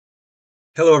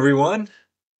Hello everyone,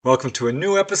 welcome to a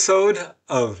new episode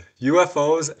of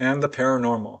UFOs and the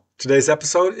Paranormal. Today's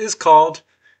episode is called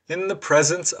In the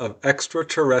Presence of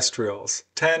Extraterrestrials,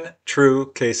 10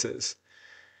 True Cases.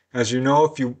 As you know,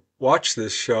 if you watch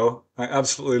this show, I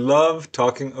absolutely love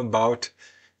talking about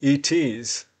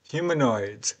ETs,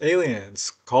 humanoids,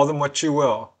 aliens, call them what you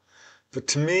will. But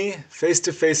to me,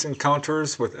 face-to-face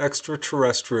encounters with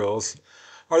extraterrestrials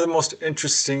are the most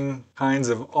interesting kinds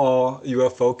of all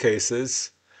UFO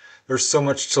cases. There's so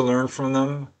much to learn from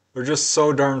them. They're just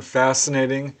so darn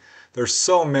fascinating. There's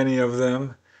so many of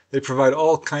them. They provide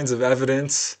all kinds of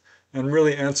evidence and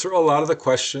really answer a lot of the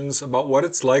questions about what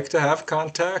it's like to have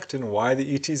contact and why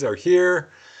the ETs are here,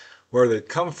 where they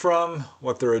come from,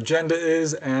 what their agenda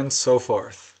is, and so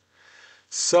forth.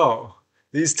 So,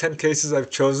 these 10 cases I've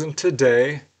chosen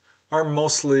today are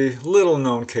mostly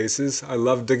little-known cases. I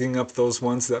love digging up those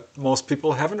ones that most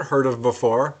people haven't heard of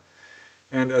before.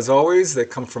 And as always, they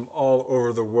come from all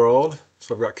over the world.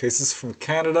 So I've got cases from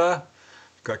Canada,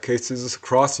 I've got cases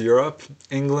across Europe,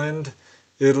 England,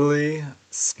 Italy,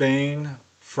 Spain,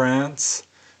 France,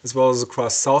 as well as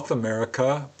across South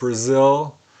America,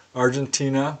 Brazil,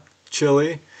 Argentina,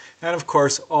 Chile, and of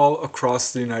course all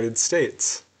across the United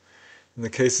States. And the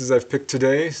cases I've picked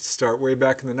today start way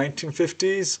back in the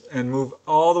 1950s and move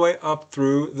all the way up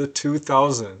through the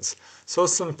 2000s. So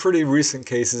some pretty recent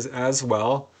cases as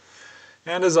well.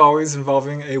 And as always,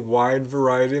 involving a wide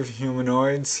variety of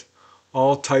humanoids,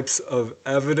 all types of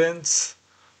evidence,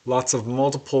 lots of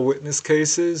multiple witness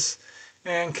cases,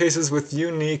 and cases with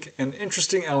unique and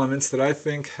interesting elements that I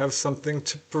think have something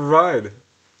to provide,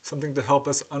 something to help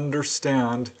us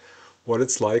understand what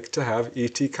it's like to have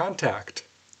ET contact.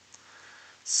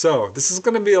 So, this is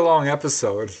going to be a long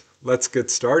episode. Let's get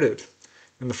started.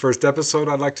 In the first episode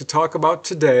I'd like to talk about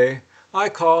today, I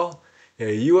call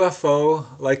a UFO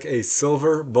like a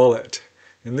silver bullet.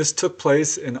 And this took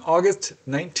place in August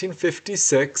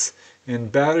 1956 in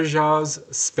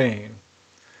Badajoz, Spain.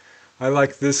 I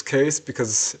like this case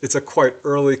because it's a quite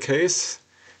early case.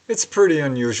 It's pretty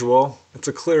unusual. It's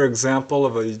a clear example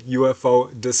of a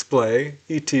UFO display,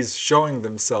 ETs showing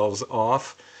themselves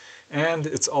off, and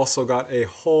it's also got a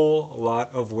whole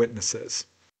lot of witnesses.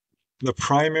 The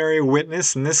primary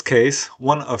witness in this case,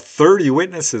 one of 30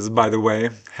 witnesses by the way,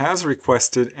 has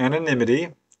requested anonymity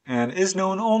and is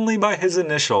known only by his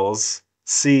initials,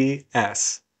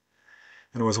 CS.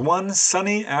 And it was one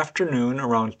sunny afternoon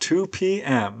around 2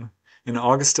 p.m. in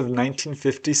August of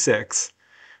 1956,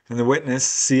 and the witness,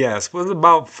 CS, was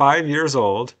about 5 years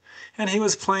old, and he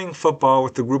was playing football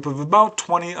with a group of about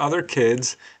 20 other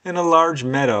kids in a large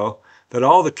meadow that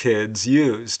all the kids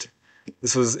used.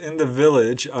 This was in the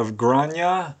village of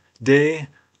Granja de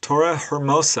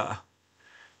Torrehermosa,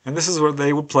 and this is where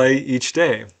they would play each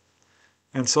day.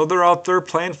 And so they're out there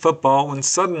playing football when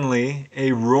suddenly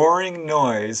a roaring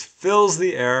noise fills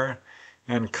the air,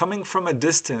 and coming from a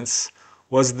distance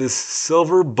was this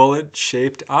silver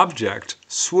bullet-shaped object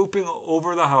swooping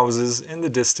over the houses in the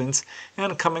distance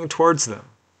and coming towards them.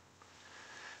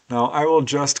 Now I will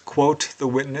just quote the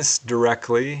witness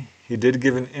directly. He did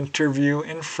give an interview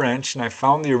in French, and I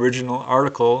found the original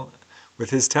article with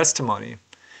his testimony.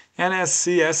 And as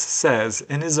CS says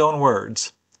in his own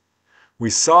words, "We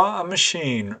saw a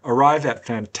machine arrive at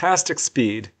fantastic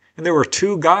speed, and there were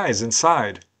two guys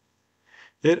inside.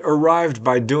 It arrived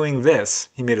by doing this."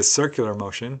 He made a circular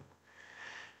motion.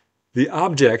 "The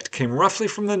object came roughly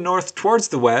from the north towards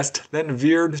the west, then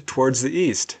veered towards the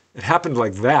east. It happened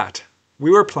like that.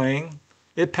 We were playing.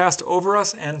 It passed over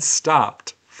us and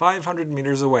stopped 500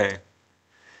 meters away.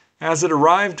 As it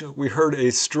arrived, we heard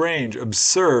a strange,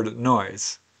 absurd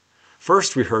noise.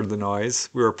 First we heard the noise.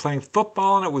 We were playing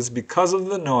football, and it was because of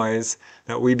the noise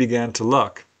that we began to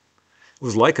look. It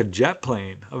was like a jet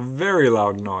plane, a very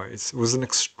loud noise. It was an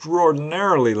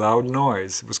extraordinarily loud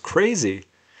noise. It was crazy.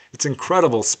 It's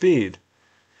incredible speed.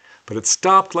 But it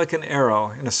stopped like an arrow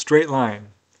in a straight line.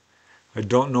 I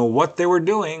don't know what they were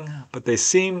doing, but they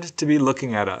seemed to be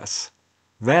looking at us.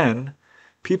 Then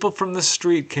people from the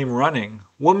street came running,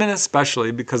 women especially,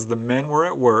 because the men were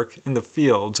at work in the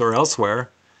fields or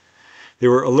elsewhere. They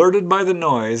were alerted by the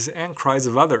noise and cries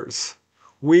of others.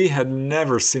 We had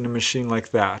never seen a machine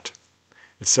like that.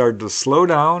 It started to slow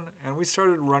down, and we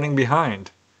started running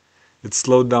behind. It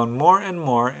slowed down more and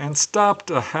more and stopped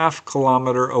a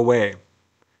half-kilometer away.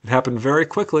 It happened very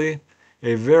quickly,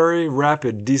 a very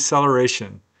rapid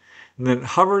deceleration, and then it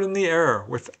hovered in the air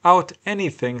without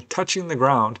anything touching the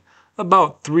ground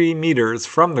about 3 meters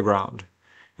from the ground,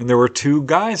 and there were two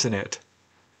guys in it.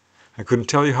 I couldn't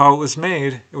tell you how it was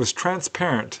made. It was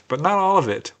transparent, but not all of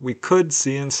it. We could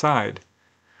see inside.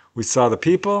 We saw the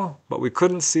people, but we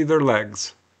couldn't see their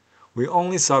legs. We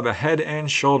only saw the head and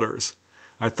shoulders.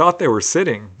 I thought they were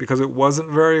sitting because it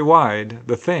wasn't very wide,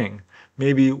 the thing,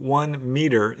 maybe 1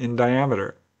 meter in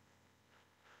diameter.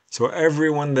 So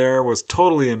everyone there was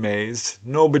totally amazed.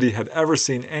 Nobody had ever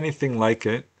seen anything like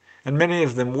it, and many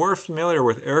of them were familiar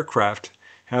with aircraft,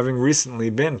 having recently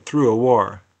been through a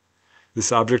war.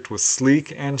 This object was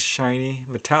sleek and shiny,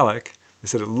 metallic. They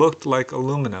said it looked like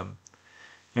aluminum.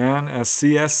 And as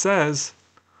CS says,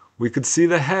 we could see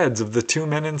the heads of the 2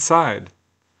 men inside.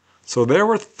 So there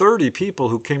were 30 people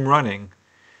who came running,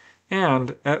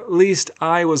 and at least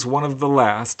I was one of the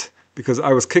last because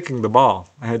I was kicking the ball.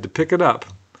 I had to pick it up.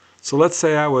 So let's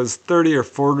say I was 30 or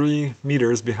 40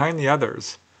 meters behind the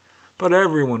others. But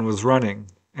everyone was running.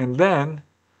 And then,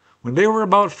 when they were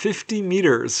about 50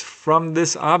 meters from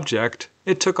this object,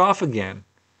 it took off again.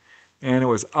 And it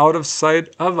was out of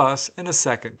sight of us in a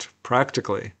second,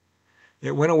 practically.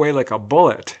 It went away like a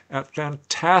bullet at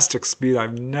fantastic speed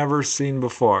I've never seen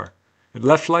before. It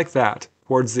left like that,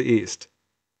 towards the east.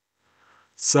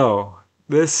 So,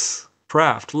 this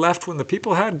craft left when the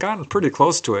people had gotten pretty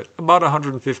close to it, about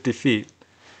 150 feet.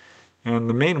 And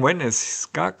the main witness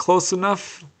got close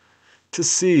enough to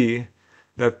see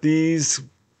that these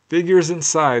figures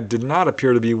inside did not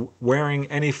appear to be wearing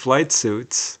any flight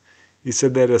suits. He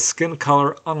said they had a skin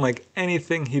color unlike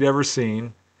anything he'd ever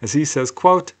seen, as he says,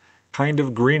 quote, kind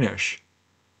of greenish.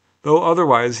 Though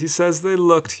otherwise, he says they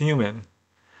looked human.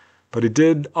 But he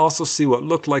did also see what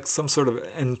looked like some sort of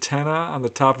antenna on the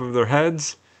top of their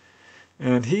heads,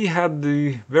 and he had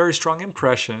the very strong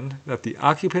impression that the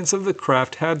occupants of the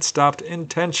craft had stopped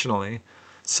intentionally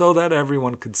so that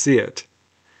everyone could see it.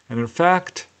 And in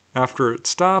fact, after it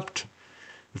stopped,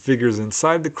 the figures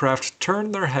inside the craft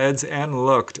turned their heads and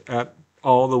looked at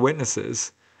all the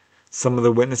witnesses. Some of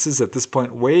the witnesses at this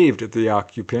point waved at the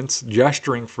occupants,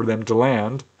 gesturing for them to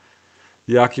land.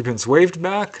 The occupants waved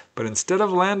back, but instead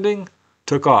of landing,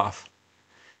 took off.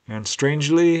 And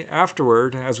strangely,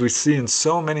 afterward, as we see in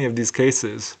so many of these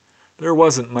cases, there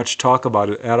wasn't much talk about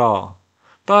it at all.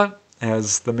 But,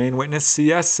 as the main witness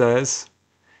CS says,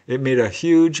 it made a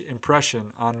huge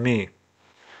impression on me.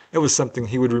 It was something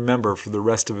he would remember for the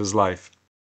rest of his life.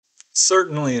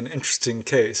 Certainly an interesting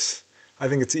case. I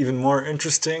think it's even more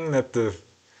interesting that the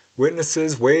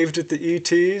witnesses waved at the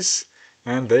ETs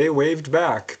and they waved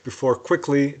back before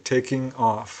quickly taking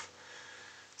off.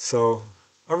 So,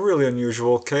 a really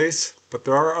unusual case, but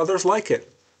there are others like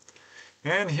it.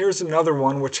 And here's another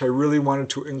one which I really wanted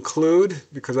to include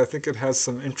because I think it has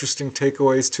some interesting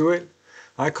takeaways to it.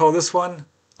 I call this one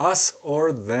Us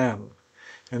or Them.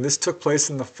 And this took place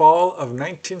in the fall of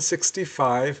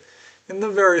 1965 in the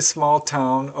very small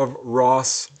town of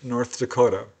Ross, North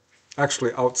Dakota.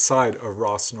 Actually outside of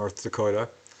Ross, North Dakota.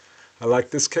 I like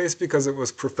this case because it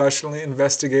was professionally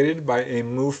investigated by a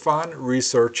MUFON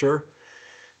researcher,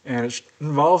 and it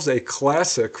involves a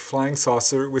classic flying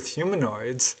saucer with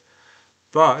humanoids.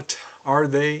 But are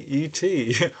they ET?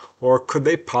 Or could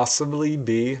they possibly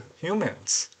be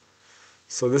humans?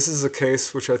 So this is a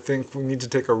case which I think we need to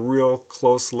take a real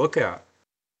close look at.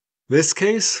 This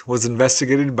case was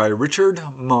investigated by Richard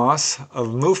Moss of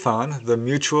MUFON, the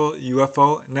Mutual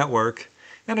UFO Network,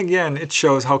 and again it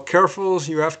shows how careful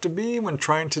you have to be when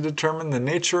trying to determine the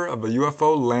nature of a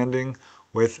UFO landing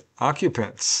with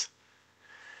occupants.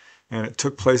 And it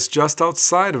took place just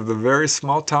outside of the very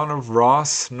small town of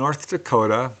Ross, North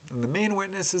Dakota, and the main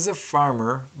witness is a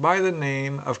farmer by the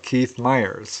name of Keith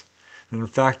Myers. And in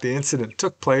fact, the incident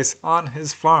took place on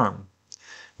his farm.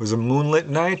 It was a moonlit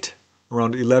night,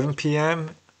 around 11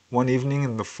 p.m., one evening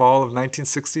in the fall of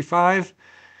 1965.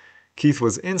 Keith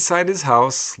was inside his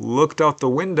house, looked out the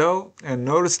window, and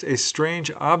noticed a strange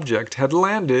object had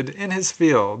landed in his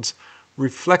fields,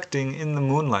 reflecting in the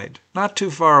moonlight, not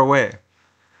too far away.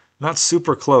 Not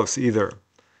super close either.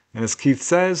 And as Keith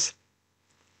says,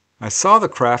 I saw the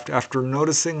craft after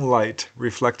noticing light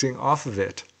reflecting off of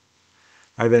it.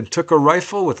 I then took a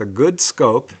rifle with a good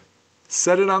scope,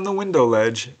 set it on the window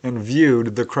ledge, and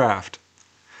viewed the craft.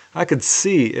 I could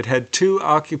see it had 2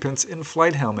 occupants in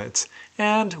flight helmets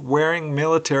and wearing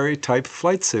military-type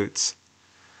flight suits.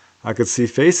 I could see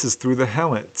faces through the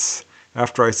helmets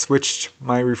after I switched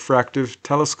my refractive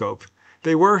telescope.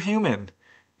 They were human,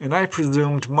 and I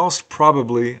presumed most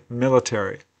probably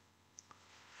military.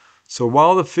 So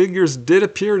while the figures did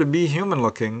appear to be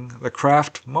human-looking, the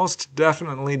craft most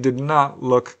definitely did not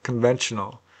look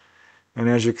conventional. And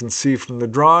as you can see from the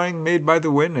drawing made by the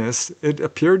witness, it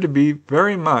appeared to be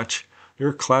very much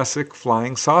your classic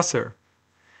flying saucer.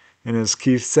 And as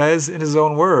Keith says in his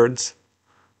own words,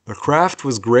 the craft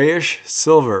was grayish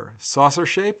silver,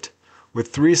 saucer-shaped,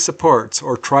 with 3 supports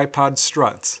or tripod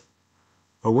struts.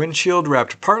 A windshield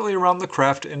wrapped partly around the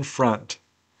craft in front.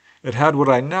 It had what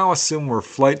I now assume were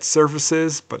flight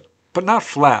surfaces, but not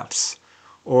flaps,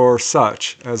 or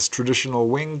such as traditional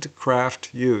winged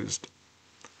craft used.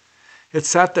 It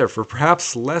sat there for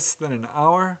perhaps less than an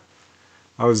hour.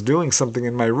 I was doing something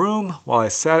in my room while I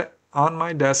sat on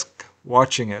my desk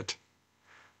watching it.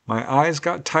 My eyes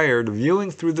got tired viewing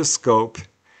through the scope,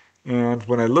 and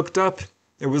when I looked up,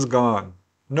 it was gone.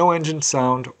 No engine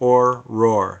sound or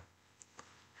roar.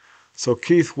 So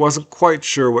Keith wasn't quite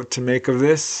sure what to make of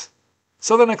this.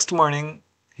 So the next morning,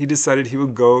 he decided he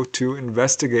would go to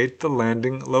investigate the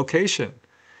landing location.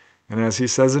 And as he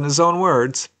says in his own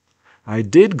words, I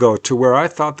did go to where I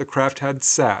thought the craft had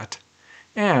sat,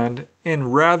 and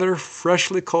in rather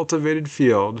freshly cultivated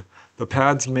field, the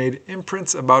pads made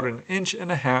imprints about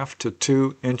 1.5 to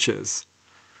 2 inches.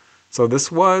 So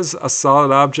this was a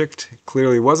solid object. It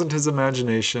clearly wasn't his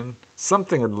imagination.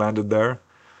 Something had landed there,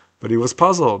 but he was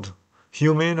puzzled.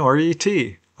 Human or ET,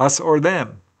 us or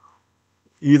them.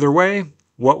 Either way,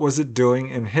 what was it doing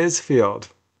in his field?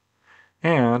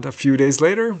 And a few days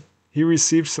later, he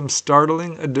received some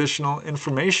startling additional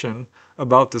information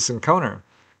about this encounter.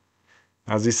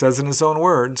 As he says in his own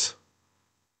words,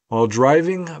 while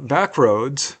driving back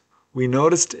roads, we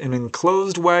noticed an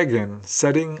enclosed wagon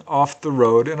setting off the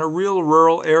road in a real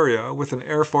rural area with an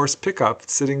Air Force pickup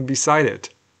sitting beside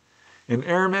it. An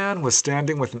airman was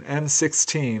standing with an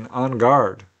M16 on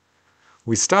guard.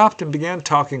 We stopped and began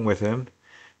talking with him,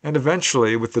 and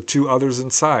eventually with the 2 others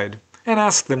inside, and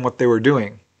asked them what they were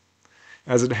doing.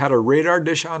 As it had a radar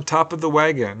dish on top of the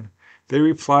wagon, they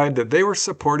replied that they were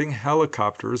supporting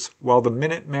helicopters while the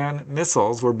Minuteman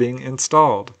missiles were being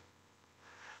installed.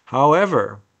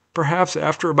 However, perhaps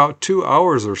after about 2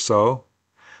 hours or so,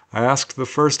 I asked the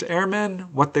first airmen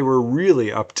what they were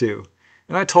really up to,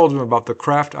 and I told him about the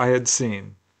craft I had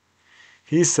seen.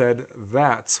 He said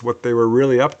that's what they were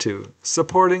really up to,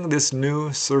 supporting this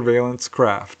new surveillance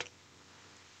craft.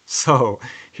 So,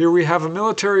 here we have a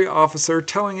military officer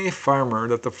telling a farmer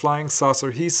that the flying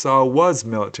saucer he saw was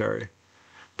military.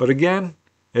 But again,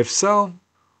 if so,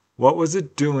 what was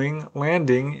it doing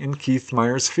landing in Keith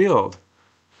Meyer's field?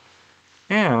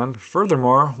 And,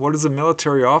 furthermore, what is a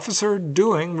military officer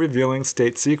doing revealing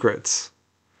state secrets?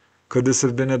 Could this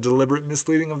have been a deliberate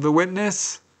misleading of the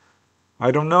witness? I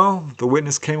don't know. The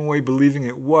witness came away believing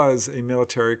it was a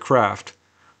military craft.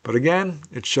 But again,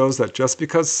 it shows that just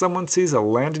because someone sees a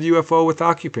landed UFO with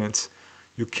occupants,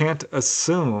 you can't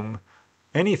assume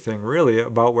anything really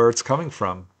about where it's coming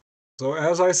from. So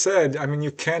as I said,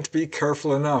 you can't be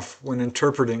careful enough when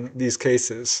interpreting these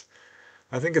cases.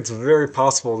 I think it's very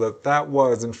possible that that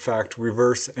was, in fact,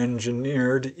 reverse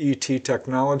engineered ET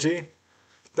technology.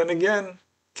 Then again,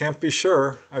 can't be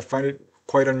sure. I find it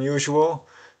quite unusual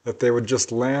that they would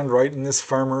just land right in this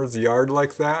farmer's yard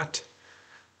like that.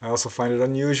 I also find it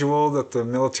unusual that the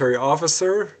military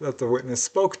officer that the witness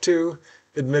spoke to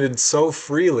admitted so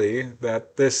freely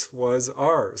that this was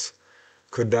ours.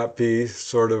 Could that be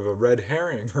sort of a red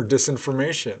herring or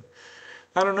disinformation?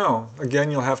 I don't know. Again,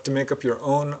 you'll have to make up your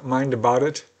own mind about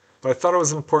it. But I thought it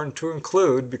was important to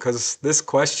include because this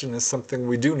question is something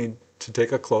we do need to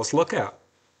take a close look at.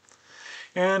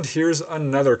 And here's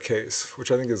another case,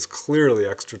 which I think is clearly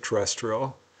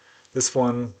extraterrestrial. This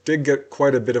one did get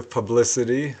quite a bit of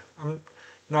publicity. I'm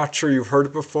not sure you've heard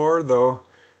it before, though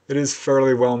it is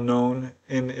fairly well known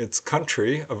in its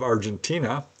country of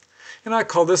Argentina. And I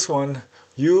call this one,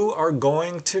 You Are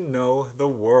Going to Know the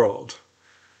World.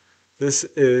 This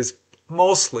is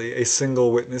mostly a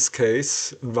single witness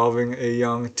case involving a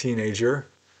young teenager.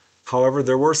 However,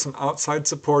 there were some outside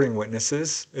supporting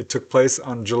witnesses. It took place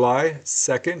on July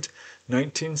 2nd,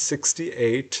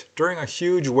 1968, during a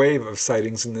huge wave of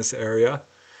sightings in this area.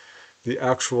 The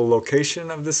actual location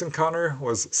of this encounter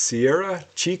was Sierra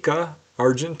Chica,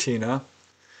 Argentina.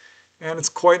 And it's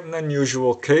quite an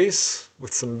unusual case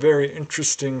with some very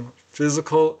interesting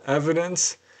physical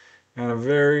evidence and a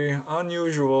very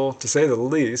unusual, to say the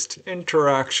least,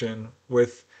 interaction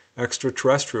with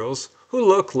extraterrestrials who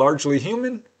look largely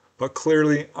human, but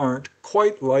clearly aren't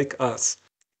quite like us.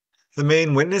 The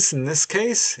main witness in this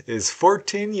case is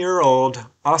 14-year-old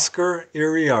Oscar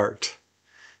Iriart,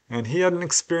 and he had an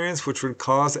experience which would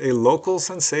cause a local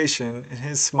sensation in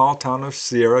his small town of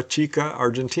Sierra Chica,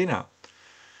 Argentina.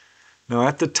 Now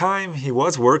at the time he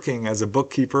was working as a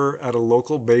bookkeeper at a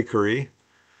local bakery,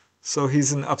 so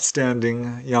he's an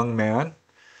upstanding young man.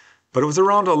 But it was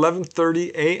around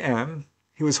 11:30 a.m.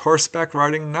 He was horseback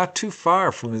riding not too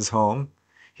far from his home.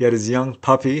 He had his young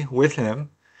puppy with him,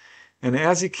 and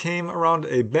as he came around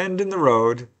a bend in the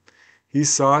road, he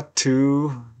saw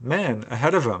two men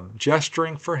ahead of him,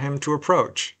 gesturing for him to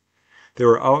approach. They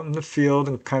were out in the field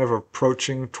and kind of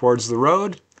approaching towards the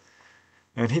road,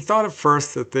 and he thought at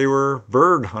first that they were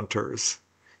bird hunters.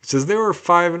 He says they were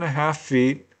 5.5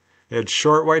 feet, they had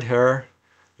short white hair,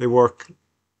 they wore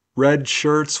red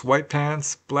shirts, white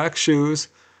pants, black shoes,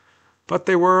 but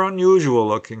they were unusual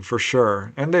looking for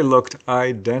sure, and they looked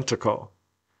identical.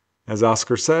 As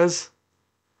Oscar says,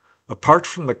 apart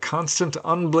from the constant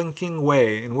unblinking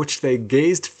way in which they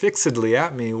gazed fixedly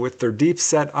at me with their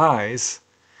deep-set eyes,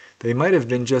 they might have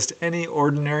been just any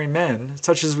ordinary men,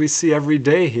 such as we see every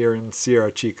day here in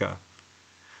Sierra Chica.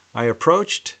 I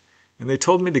approached, and they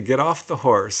told me to get off the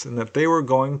horse and that they were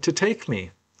going to take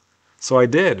me. So I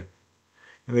did.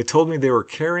 And they told me they were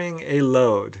carrying a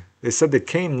load. They said they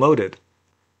came loaded.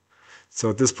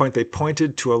 So at this point they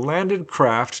pointed to a landed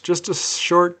craft just a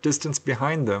short distance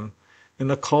behind them in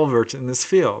a culvert in this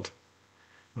field.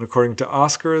 And according to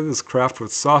Oscar, this craft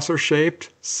was saucer-shaped,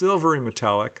 silvery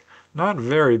metallic, not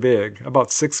very big,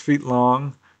 about 6 feet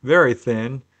long, very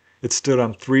thin. It stood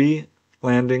on 3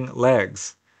 landing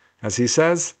legs. As he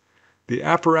says, the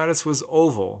apparatus was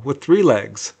oval with 3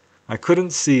 legs. I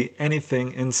couldn't see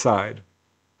anything inside.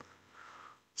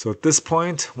 So at this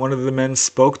point, one of the men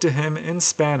spoke to him in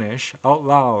Spanish out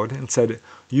loud and said,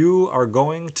 "You are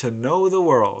going to know the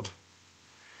world."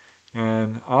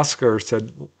 And Oscar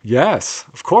said, "Yes,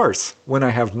 of course, when I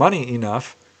have money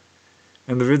enough."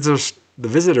 And the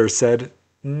visitor said,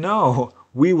 "No,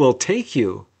 we will take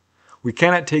you. We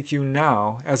cannot take you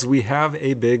now as we have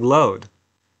a big load."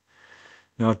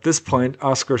 Now at this point,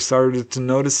 Oscar started to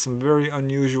notice some very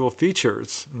unusual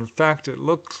features. In fact, it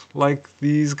looked like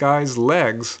these guys'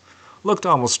 legs looked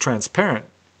almost transparent.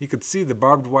 He could see the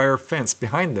barbed wire fence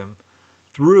behind them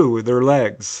through their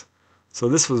legs. So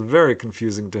this was very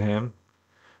confusing to him.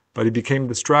 But he became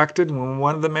distracted when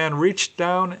one of the men reached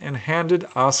down and handed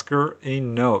Oscar a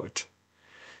note.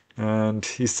 And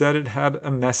he said it had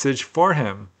a message for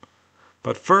him.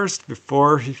 But first,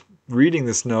 before reading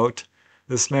this note,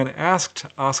 this man asked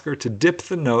Oscar to dip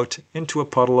the note into a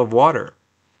puddle of water.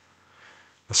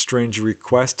 A strange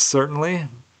request, certainly,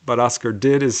 but Oscar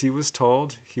did as he was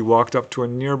told. He walked up to a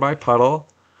nearby puddle.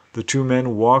 The 2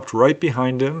 men walked right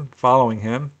behind him, following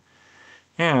him.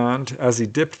 And as he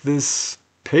dipped this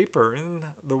paper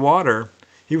in the water,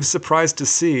 he was surprised to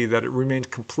see that it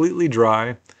remained completely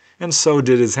dry, and so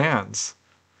did his hands.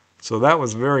 So that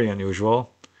was very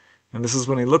unusual. And this is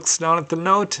when he looks down at the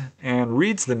note and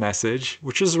reads the message,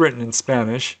 which is written in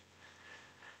Spanish.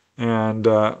 And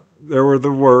there were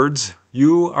the words,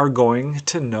 "You are going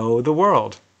to know the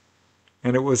world."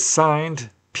 And it was signed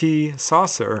P.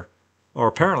 Saucer, or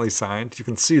apparently signed. You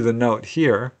can see the note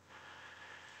here.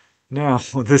 Now,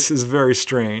 this is very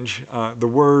strange.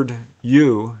 The word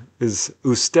 "you" is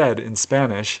usted in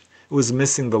Spanish. It was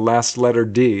missing the last letter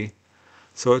D.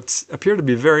 So it appeared to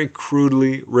be very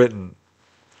crudely written.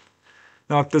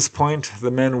 Now at this point, the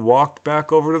men walked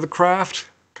back over to the craft,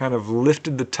 kind of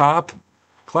lifted the top,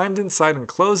 climbed inside and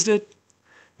closed it.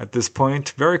 At this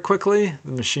point, very quickly,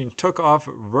 the machine took off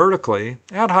vertically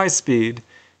at high speed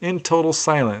in total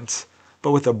silence,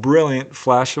 but with a brilliant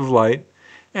flash of light,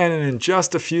 and in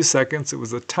just a few seconds it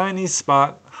was a tiny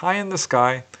spot high in the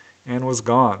sky and was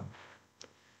gone.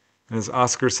 And as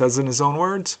Oscar says in his own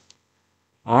words,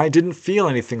 "I didn't feel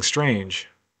anything strange.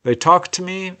 They talked to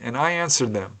me and I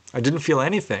answered them. I didn't feel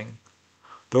anything.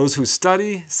 Those who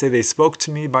study say they spoke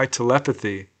to me by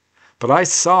telepathy, but I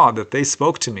saw that they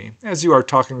spoke to me, as you are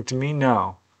talking to me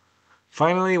now.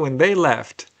 Finally, when they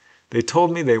left, they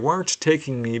told me they weren't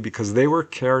taking me because they were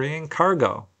carrying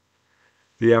cargo."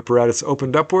 The apparatus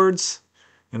opened upwards,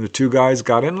 and the 2 guys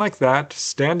got in like that,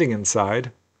 standing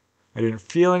inside. I didn't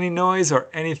feel any noise or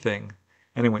anything,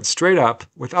 and it went straight up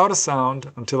without a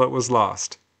sound until it was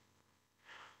lost.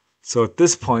 So at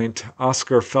this point,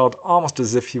 Oscar felt almost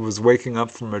as if he was waking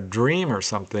up from a dream or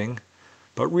something,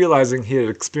 but realizing he had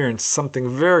experienced something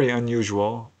very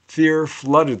unusual, fear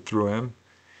flooded through him,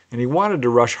 and he wanted to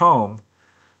rush home.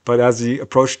 But as he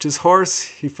approached his horse,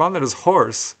 he found that his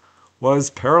horse was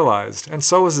paralyzed, and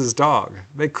so was his dog.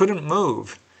 They couldn't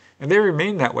move, and they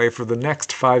remained that way for the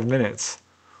next 5 minutes,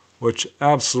 which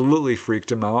absolutely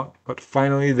freaked him out. But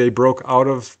finally they broke out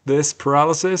of this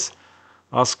paralysis.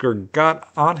 Oscar got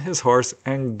on his horse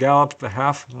and galloped the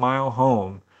half-mile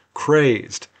home,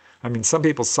 crazed. I mean, some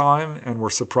people saw him and were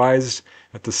surprised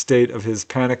at the state of his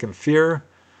panic and fear.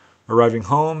 Arriving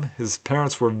home, his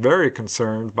parents were very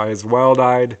concerned by his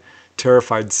wild-eyed,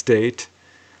 terrified state.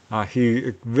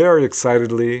 He very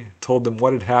excitedly told them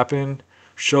what had happened,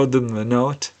 showed them the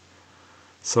note.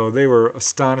 So they were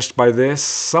astonished by this,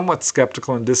 somewhat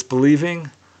skeptical and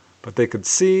disbelieving, but they could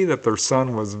see that their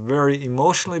son was very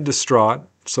emotionally distraught,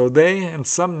 so they and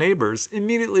some neighbors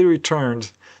immediately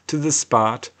returned to the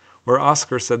spot where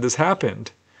Oscar said this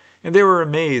happened, and they were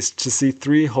amazed to see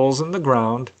 3 holes in the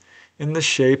ground in the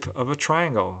shape of a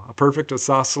triangle, a perfect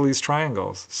isosceles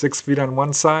triangle, 6 feet on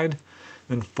one side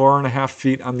and 4.5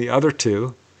 feet on the other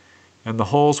 2, and the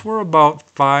holes were about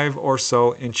 5 or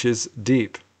so inches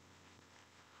deep.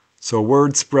 So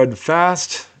word spread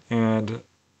fast, and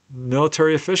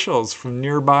military officials from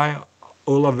nearby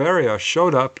Oliveira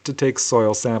showed up to take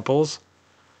soil samples.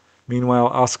 Meanwhile,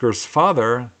 Oscar's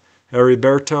father,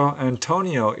 Heriberto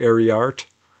Antonio Iriart,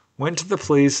 went to the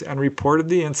police and reported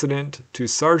the incident to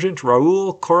Sergeant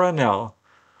Raul Coronel,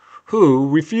 who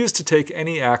refused to take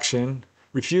any action,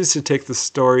 refused to take the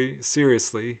story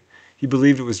seriously. He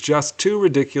believed it was just too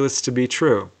ridiculous to be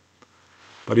true.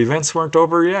 But events weren't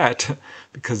over yet,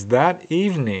 because that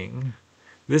evening,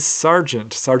 this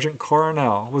Sergeant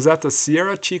Coronel, was at the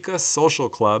Sierra Chica Social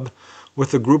Club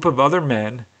with a group of other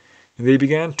men, and they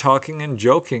began talking and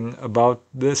joking about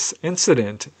this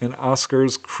incident and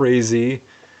Oscar's crazy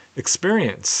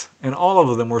experience. And all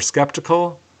of them were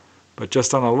skeptical, but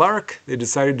just on a lark, they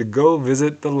decided to go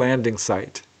visit the landing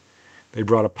site. They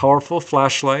brought a powerful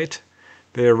flashlight.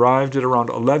 They arrived at around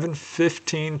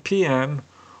 11:15 p.m.,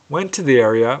 went to the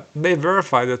area, and they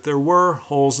verified that there were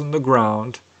holes in the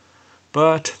ground,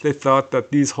 but they thought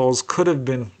that these holes could have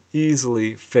been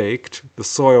easily faked. The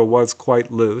soil was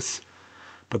quite loose.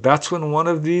 But that's when one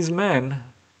of these men,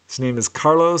 his name is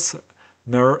Carlos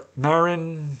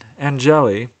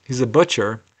Marinangeli, he's a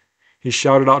butcher, he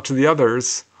shouted out to the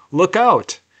others, "Look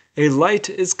out! A light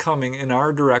is coming in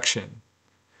our direction."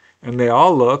 And they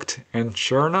all looked, and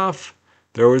sure enough,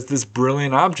 there was this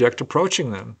brilliant object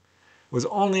approaching them. It was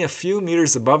only a few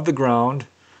meters above the ground,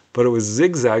 but it was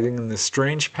zigzagging in this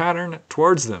strange pattern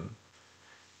towards them.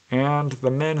 And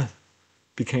the men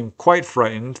became quite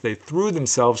frightened. They threw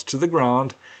themselves to the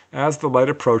ground as the light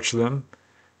approached them.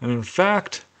 And in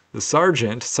fact, the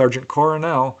Sergeant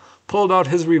Coronel, pulled out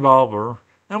his revolver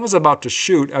and was about to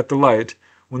shoot at the light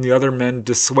when the other men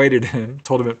dissuaded him,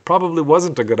 told him it probably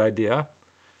wasn't a good idea.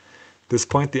 At this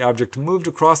point, the object moved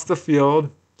across the field,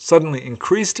 suddenly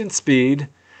increased in speed,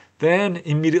 then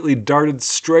immediately darted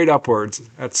straight upwards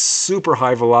at super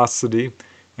high velocity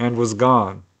and was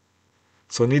gone.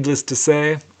 So needless to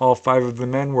say, all 5 of the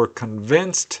men were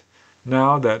convinced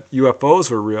now that UFOs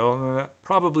were real and that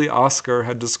probably Oscar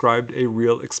had described a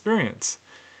real experience.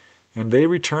 And they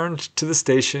returned to the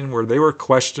station where they were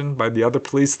questioned by the other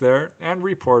police there and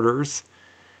reporters,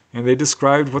 and they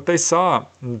described what they saw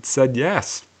and said,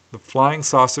 yes, the flying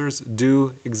saucers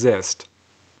do exist.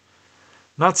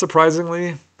 Not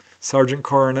surprisingly, Sergeant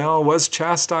Coronel was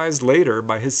chastised later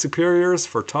by his superiors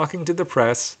for talking to the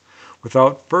press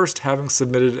without first having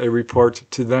submitted a report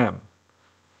to them.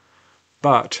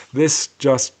 But this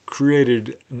just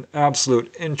created an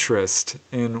absolute interest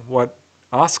in what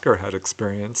Oscar had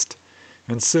experienced,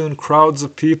 and soon crowds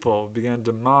of people began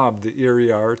to mob the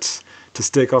Iriarts to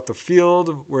stake out the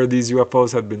field where these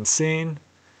UFOs had been seen.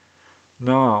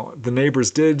 Now, the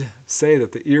neighbors did say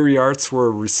that the Iriarts were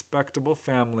a respectable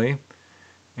family,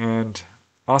 and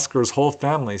Oscar's whole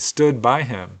family stood by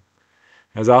him.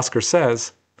 As Oscar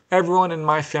says, "Everyone in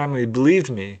my family believed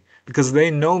me because they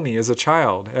know me as a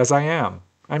child, as I am.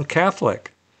 I'm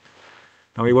Catholic."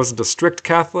 Now, he wasn't a strict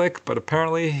Catholic, but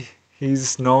apparently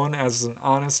he's known as an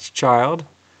honest child.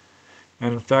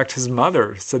 And in fact, his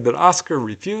mother said that Oscar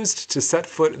refused to set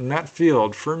foot in that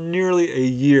field for nearly a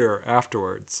year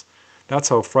afterwards. That's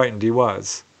how frightened he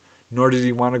was. Nor did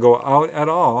he want to go out at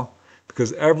all,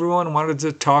 because everyone wanted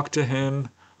to talk to him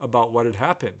about what had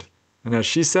happened. And as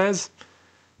she says,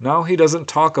 now he doesn't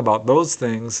talk about those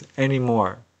things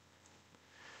anymore.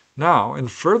 Now, in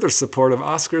further support of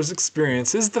Oscar's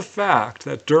experience is the fact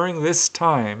that during this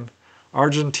time,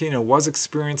 Argentina was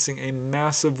experiencing a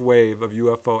massive wave of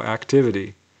UFO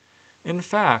activity. In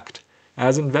fact,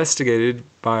 as investigated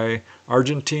by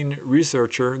Argentine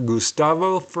researcher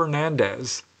Gustavo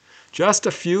Fernandez, just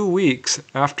a few weeks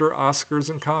after Oscar's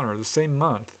encounter, the same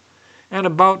month, and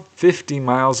about 50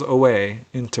 miles away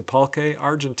in Tepalque,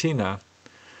 Argentina,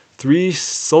 3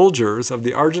 soldiers of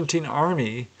the Argentine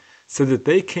army said that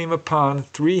they came upon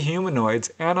 3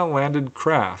 humanoids and a landed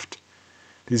craft.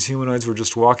 These humanoids were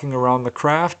just walking around the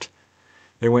craft.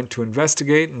 They went to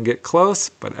investigate and get close,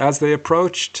 but as they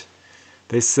approached,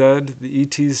 they said the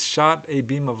ETs shot a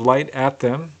beam of light at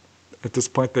them. At this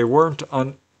point, they weren't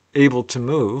unable to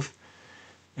move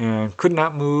and could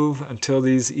not move until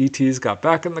these ETs got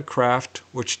back in the craft,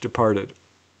 which departed.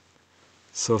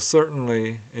 So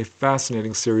certainly a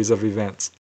fascinating series of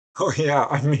events. Oh yeah,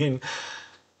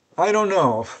 I don't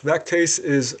know. That case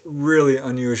is really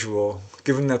unusual,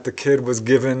 given that the kid was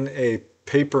given a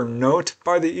paper note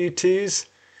by the ETs,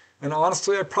 and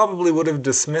honestly, I probably would have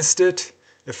dismissed it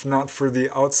if not for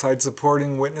the outside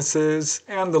supporting witnesses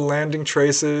and the landing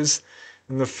traces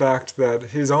and the fact that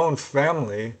his own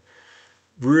family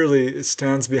really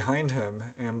stands behind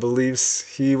him and believes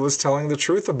he was telling the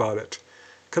truth about it.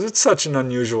 Because it's such an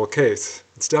unusual case.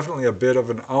 It's definitely a bit of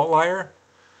an outlier,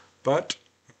 but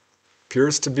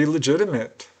appears to be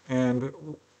legitimate. And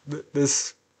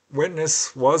this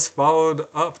witness was followed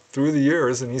up through the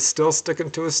years, and he's still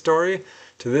sticking to his story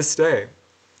to this day.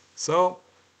 So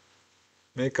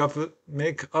make of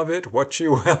it what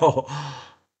you will,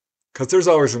 because there's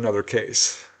always another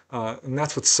case. And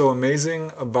that's what's so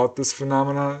amazing about this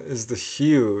phenomena is the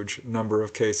huge number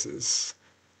of cases.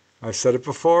 I've said it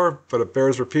before, but it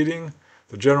bears repeating.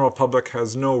 The general public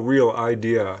has no real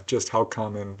idea just how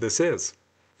common this is.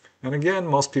 And again,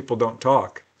 most people don't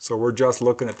talk, so we're just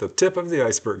looking at the tip of the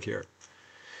iceberg here.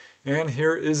 And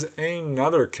here is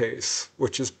another case,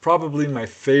 which is probably my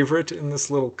favorite in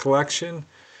this little collection,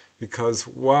 because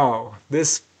wow,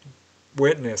 this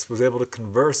witness was able to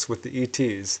converse with the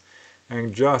ETs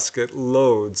and just get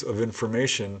loads of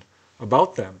information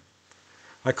about them.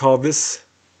 I call this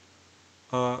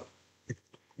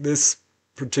this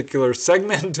particular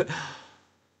segment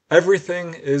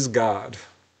Everything is God.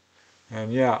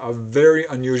 And yeah, a very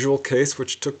unusual case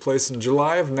which took place in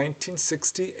July of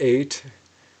 1968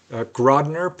 at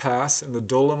Grodner Pass in the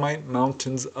Dolomite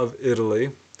Mountains of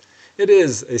Italy. It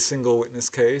is a single witness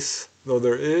case, though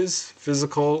there is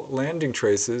physical landing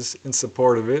traces in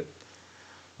support of it.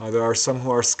 There are some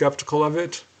who are skeptical of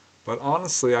it, but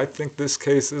honestly, I think this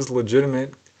case is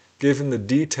legitimate given the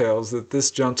details that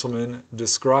this gentleman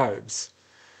describes.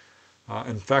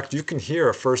 In fact, you can hear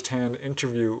a first-hand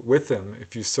interview with him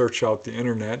if you search out the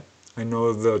internet. I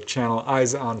know the channel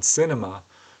Eyes on Cinema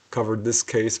covered this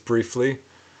case briefly,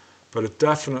 but it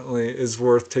definitely is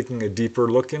worth taking a deeper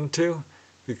look into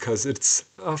because it's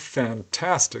a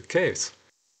fantastic case.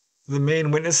 The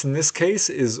main witness in this case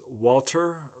is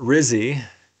Walter Rizzi,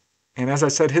 and as I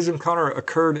said, his encounter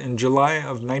occurred in July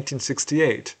of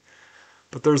 1968.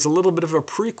 But there's a little bit of a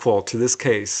prequel to this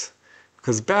case,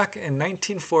 because back in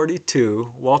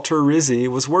 1942, Walter Rizzi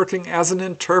was working as an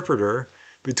interpreter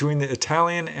between the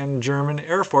Italian and German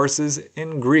air forces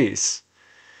in Greece.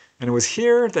 And it was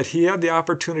here that he had the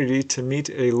opportunity to meet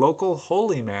a local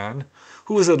holy man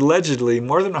who was allegedly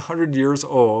more than 100 years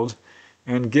old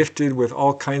and gifted with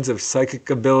all kinds of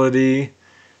psychic ability,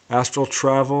 astral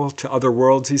travel to other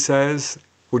worlds, he says,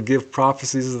 would give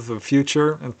prophecies of the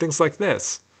future, and things like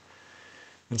this.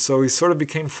 And so he sort of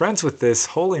became friends with this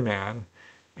holy man.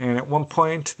 And at one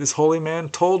point, this holy man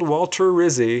told Walter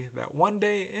Rizzi that one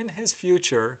day in his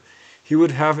future, he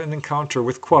would have an encounter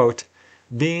with, quote,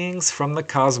 beings from the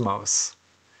cosmos.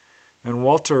 And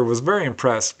Walter was very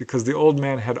impressed because the old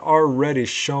man had already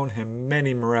shown him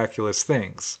many miraculous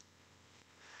things.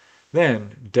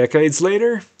 Then, decades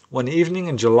later, one evening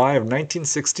in July of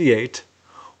 1968,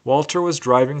 Walter was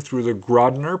driving through the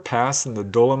Grodner Pass in the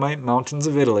Dolomite Mountains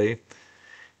of Italy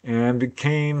and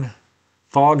became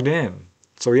fogged in.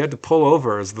 So he had to pull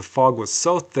over as the fog was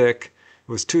so thick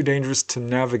it was too dangerous to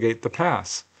navigate the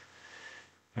pass.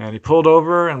 And he pulled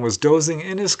over and was dozing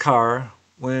in his car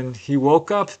when he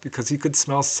woke up because he could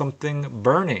smell something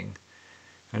burning.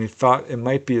 And he thought it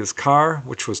might be his car,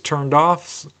 which was turned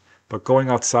off, but going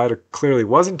outside it clearly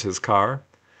wasn't his car.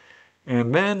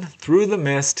 And then through the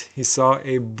mist he saw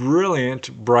a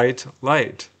brilliant bright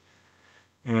light.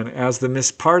 And as the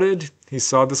mist parted, he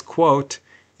saw this, quote,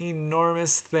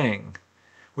 enormous thing,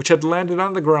 which had landed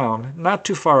on the ground not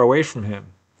too far away from him.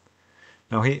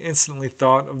 Now he instantly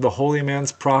thought of the holy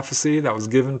man's prophecy that was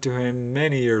given to him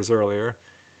many years earlier,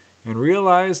 and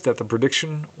realized that the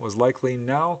prediction was likely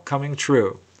now coming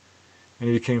true. And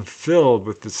he became filled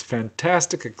with this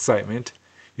fantastic excitement.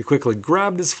 He quickly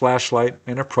grabbed his flashlight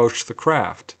and approached the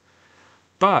craft.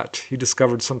 But he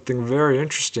discovered something very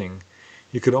interesting.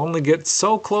 He could only get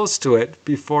so close to it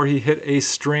before he hit a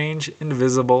strange,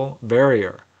 invisible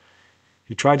barrier.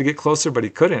 He tried to get closer, but he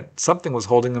couldn't. Something was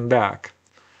holding him back.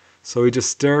 So he just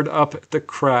stared up at the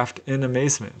craft in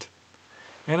amazement.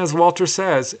 And as Walter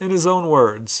says, in his own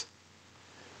words,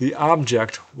 the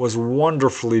object was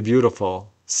wonderfully beautiful,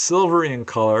 silvery in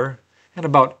color, and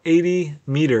about 80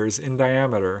 meters in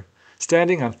diameter,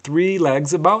 standing on 3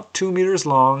 legs about 2 meters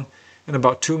long and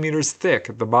about 2 meters thick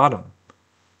at the bottom.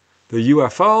 The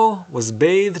UFO was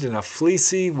bathed in a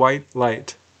fleecy white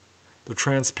light. The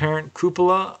transparent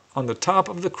cupola on the top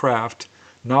of the craft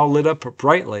now lit up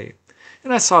brightly,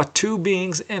 and I saw 2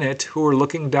 beings in it who were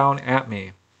looking down at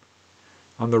me.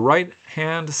 On the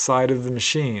right-hand side of the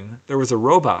machine, there was a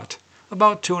robot,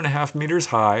 about 2.5 meters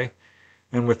high,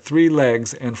 and with 3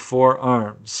 legs and 4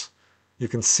 arms. You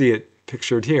can see it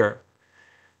pictured here.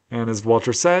 And as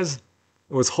Walter says,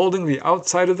 it was holding the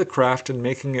outside of the craft and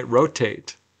making it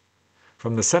rotate.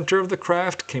 From the center of the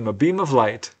craft came a beam of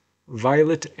light,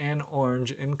 violet and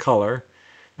orange in color,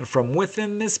 and from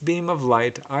within this beam of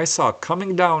light I saw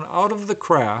coming down out of the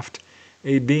craft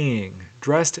a being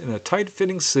dressed in a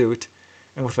tight-fitting suit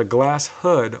and with a glass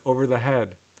hood over the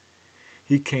head.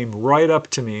 He came right up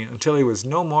to me until he was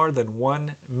no more than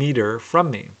 1 meter from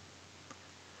me.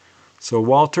 So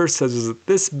Walter says that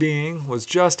this being was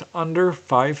just under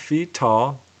 5 feet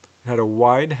tall, had a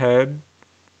wide head,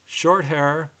 short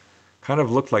hair, kind of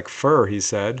looked like fur, he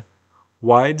said,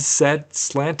 wide-set,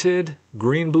 slanted,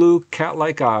 green-blue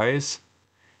cat-like eyes,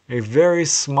 a very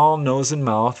small nose and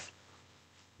mouth,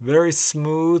 very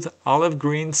smooth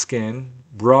olive-green skin,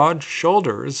 broad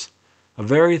shoulders, a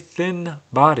very thin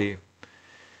body.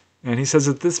 And he says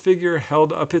that this figure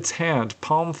held up its hand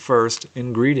palm first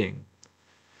in greeting.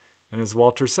 And as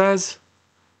Walter says,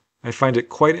 I find it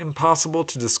quite impossible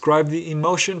to describe the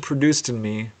emotion produced in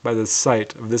me by the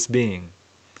sight of this being.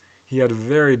 He had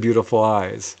very beautiful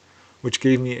eyes, which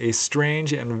gave me a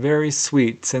strange and very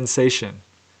sweet sensation.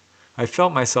 I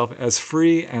felt myself as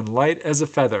free and light as a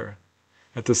feather.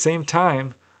 At the same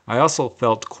time, I also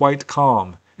felt quite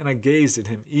calm, and I gazed at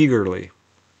him eagerly.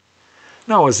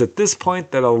 Now it was at this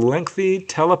point that a lengthy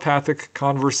telepathic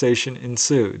conversation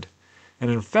ensued, and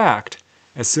in fact,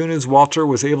 as soon as Walter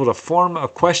was able to form a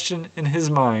question in his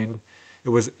mind, it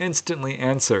was instantly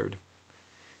answered.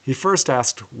 He first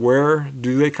asked, where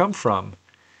do they come from?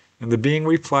 And the being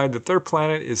replied that their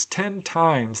planet is 10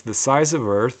 times the size of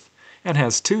Earth and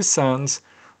has 2 suns,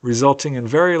 resulting in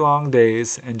very long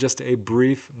days and just a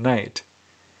brief night.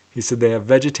 He said they have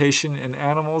vegetation and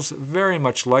animals very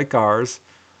much like ours,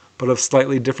 but of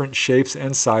slightly different shapes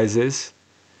and sizes.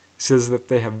 He says that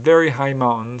they have very high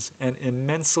mountains and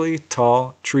immensely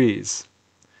tall trees.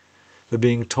 The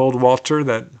being told Walter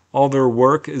that all their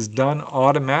work is done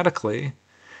automatically,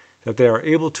 that they are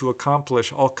able to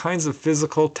accomplish all kinds of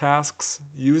physical tasks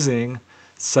using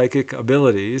psychic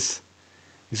abilities.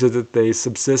 He said that they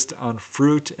subsist on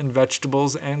fruit and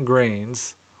vegetables and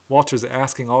grains. Walter's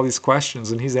asking all these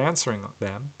questions and he's answering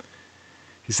them.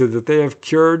 He said that they have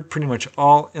cured pretty much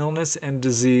all illness and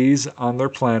disease on their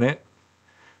planet.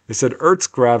 They said Earth's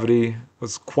gravity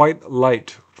was quite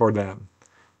light for them.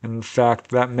 And in fact,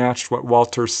 that matched what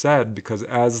Walter said, because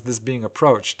as this being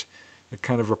approached, it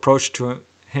kind of approached to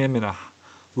him in a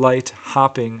light,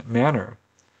 hopping manner.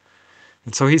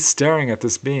 And so he's staring at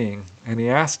this being, and he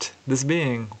asked this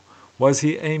being, was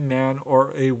he a man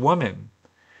or a woman?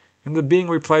 And the being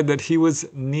replied that he was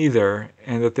neither,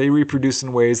 and that they reproduce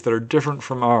in ways that are different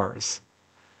from ours.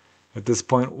 At this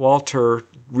point, Walter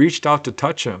reached out to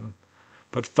touch him,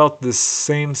 but felt this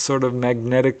same sort of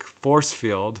magnetic force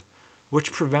field,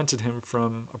 which prevented him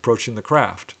from approaching the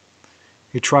craft.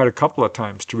 He tried a couple of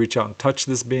times to reach out and touch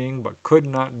this being, but could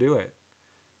not do it.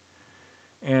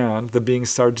 And the being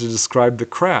started to describe the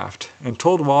craft, and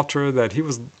told Walter that he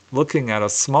was looking at a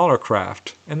smaller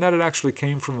craft, and that it actually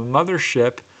came from a mother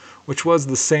ship, which was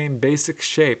the same basic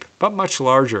shape, but much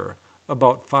larger,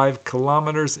 about 5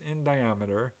 kilometers in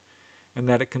diameter, and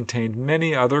that it contained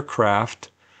many other craft,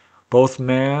 both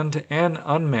manned and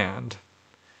unmanned.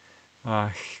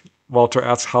 Walter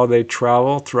asked how they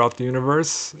travel throughout the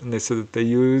universe, and they said that they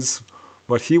use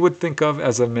what he would think of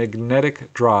as a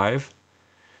magnetic drive.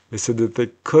 They said that they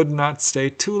could not stay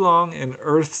too long in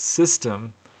Earth's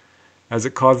system as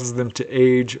it causes them to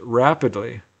age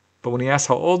rapidly. But when he asked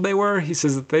how old they were, he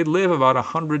says that they live about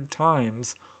 100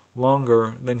 times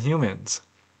longer than humans.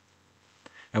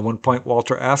 At one point,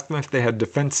 Walter asked them if they had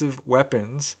defensive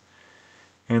weapons,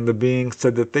 and the being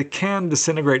said that they can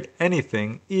disintegrate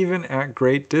anything, even at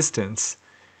great distance,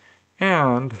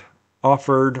 and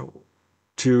offered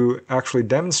to actually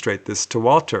demonstrate this to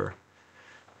Walter.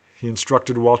 He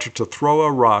instructed Walter to throw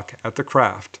a rock at the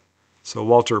craft. So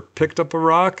Walter picked up a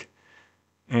rock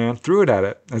and threw it at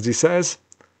it. As he says,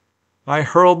 I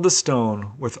hurled the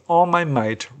stone with all my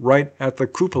might right at the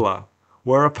cupola,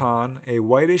 whereupon a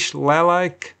whitish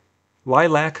lilac-colored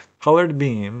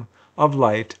beam of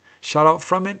light shot out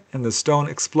from it, and the stone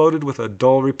exploded with a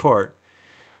dull report,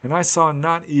 and I saw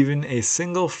not even a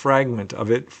single fragment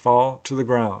of it fall to the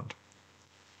ground.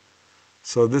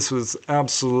 So this was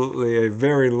absolutely a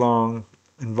very long,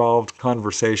 involved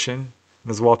conversation.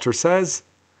 And as Walter says,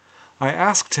 I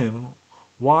asked him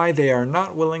why they are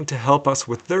not willing to help us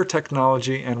with their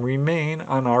technology and remain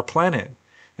on our planet,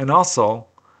 and also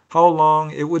how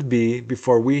long it would be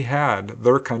before we had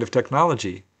their kind of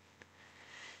technology.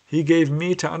 He gave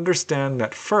me to understand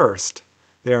that first,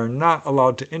 they are not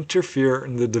allowed to interfere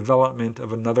in the development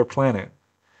of another planet.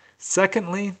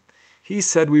 Secondly, he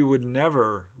said we would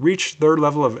never reach their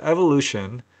level of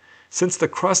evolution since the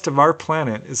crust of our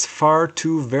planet is far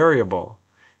too variable,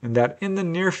 and that in the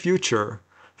near future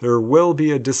there will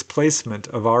be a displacement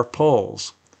of our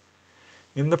poles.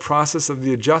 In the process of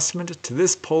the adjustment to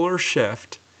this polar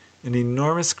shift, an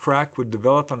enormous crack would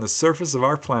develop on the surface of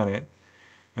our planet,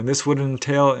 and this would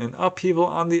entail an upheaval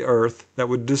on the Earth that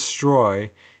would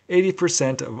destroy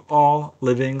 80% of all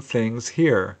living things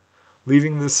here,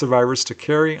 leaving the survivors to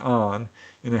carry on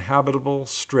in a habitable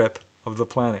strip of the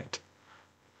planet.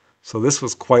 So this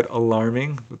was quite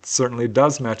alarming. It certainly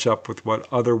does match up with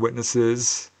what other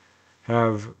witnesses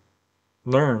have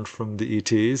learned from the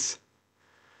ETs.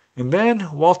 And then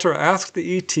Walter asked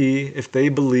the ET if they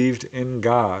believed in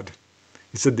God.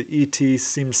 He said the ET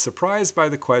seemed surprised by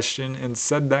the question and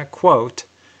said that, quote,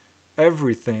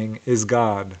 "Everything is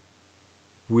God.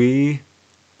 We,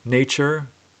 nature,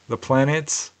 the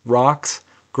planets, rocks,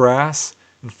 grass,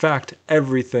 in fact,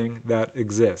 everything that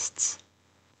exists."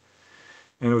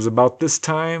 And it was about this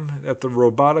time that the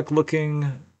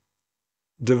robotic-looking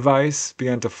device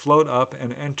began to float up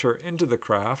and enter into the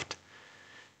craft,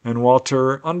 and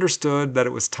Walter understood that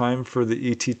it was time for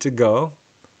the ET to go.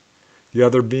 The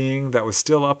other being that was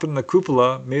still up in the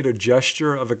cupola made a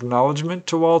gesture of acknowledgement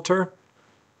to Walter.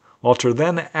 Walter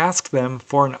then asked them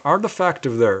for an artifact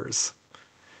of theirs,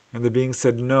 and the being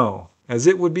said no, as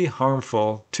it would be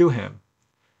harmful to him,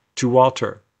 to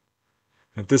Walter.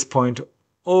 At this point,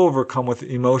 overcome with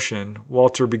emotion,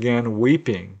 Walter began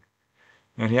weeping,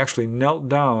 and he actually knelt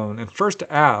down and first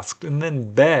asked and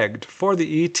then begged for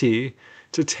the ET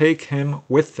to take him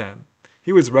with them.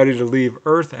 He was ready to leave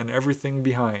Earth and everything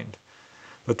behind.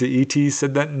 But the ET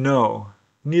said that no,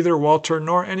 neither Walter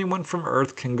nor anyone from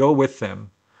Earth can go with them,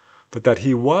 but that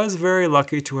he was very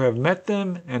lucky to have met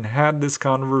them and had this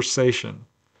conversation.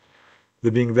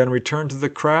 The being then returned to the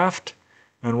craft,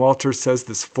 and Walter says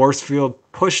this force field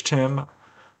pushed him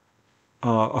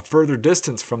a further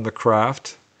distance from the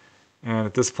craft, and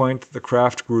at this point the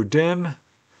craft grew dim.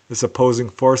 This opposing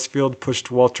force field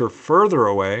pushed Walter further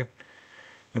away,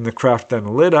 and the craft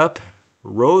then lit up,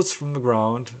 rose from the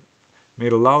ground,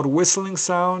 made a loud whistling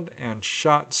sound, and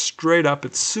shot straight up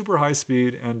at super high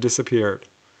speed and disappeared.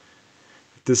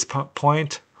 At this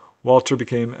point, Walter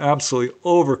became absolutely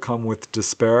overcome with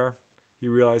despair. He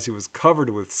realized he was covered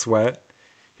with sweat.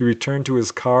 He returned to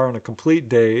his car in a complete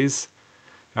daze.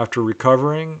 After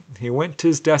recovering, he went to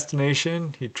his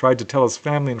destination. He tried to tell his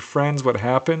family and friends what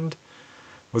happened,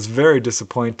 was very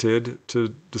disappointed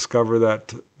to discover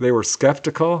that they were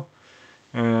skeptical,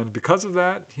 and because of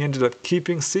that, he ended up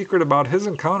keeping secret about his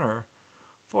encounter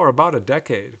for about a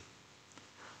decade.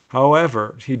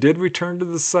 However, he did return to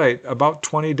the site about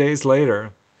 20 days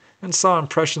later and saw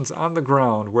impressions on the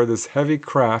ground where this heavy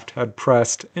craft had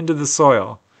pressed into the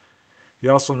soil. He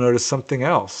also noticed something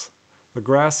else. The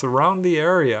grass around the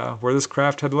area where this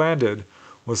craft had landed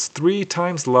was 3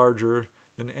 times larger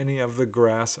than any of the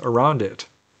grass around it.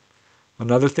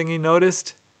 Another thing he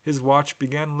noticed, his watch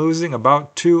began losing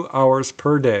about 2 hours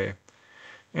per day.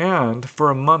 And for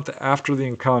a month after the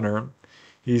encounter,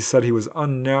 he said he was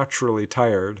unnaturally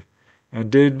tired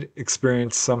and did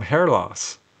experience some hair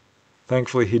loss.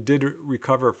 Thankfully, he did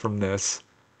recover from this,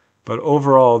 but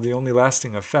overall, the only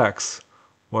lasting effects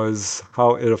was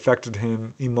how it affected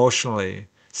him emotionally,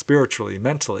 spiritually,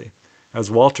 mentally.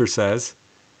 As Walter says,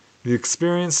 "The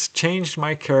experience changed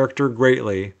my character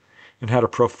greatly and had a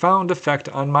profound effect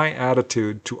on my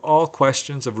attitude to all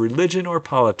questions of religion or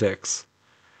politics.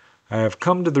 I have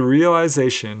come to the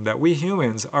realization that we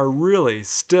humans are really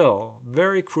still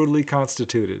very crudely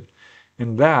constituted,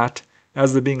 and that,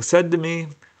 as the being said to me,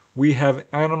 we have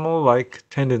animal-like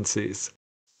tendencies."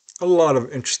 A lot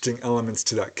of interesting elements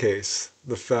to that case.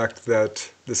 The fact that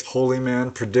this holy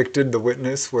man predicted the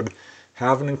witness would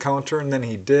have an encounter, and then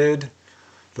he did.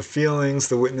 The feelings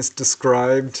the witness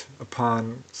described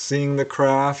upon seeing the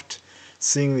craft,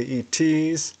 seeing the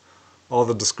ETs, all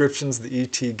the descriptions the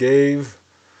ET gave,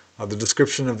 the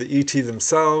description of the ET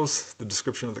themselves, the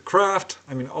description of the craft.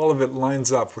 I mean, all of it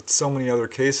lines up with so many other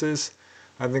cases.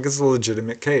 I think it's a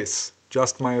legitimate case.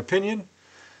 Just my opinion.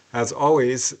 As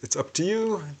always, it's up to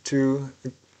you to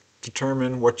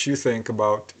determine what you think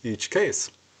about each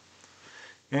case.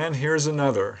 And here's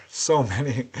another. So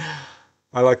many.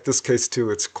 I like this case too.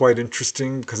 It's quite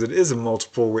interesting because it is a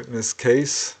multiple witness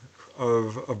case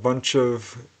of a bunch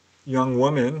of young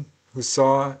women who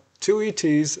saw 2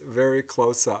 ETs very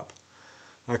close up.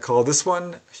 I call this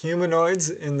one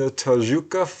Humanoids in the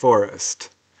Tijuca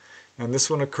Forest. And this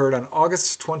one occurred on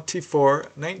August 24,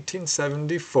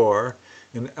 1974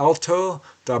 in Alto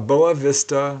da Boa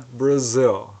Vista,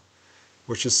 Brazil,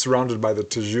 which is surrounded by the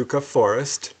Tijuca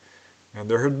Forest. And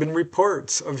there had been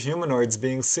reports of humanoids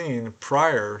being seen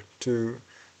prior to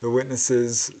the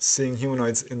witnesses seeing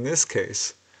humanoids in this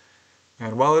case.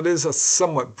 And while it is a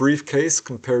somewhat brief case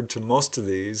compared to most of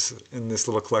these in this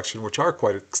little collection, which are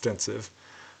quite extensive,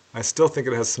 I still think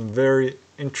it has some very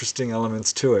interesting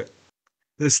elements to it.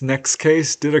 This next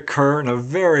case did occur in a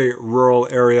very rural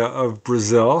area of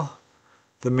Brazil.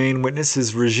 The main witness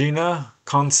is Regina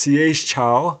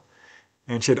Conceição,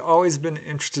 and she had always been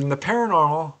interested in the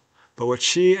paranormal, but what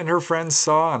she and her friends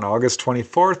saw on August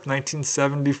 24th,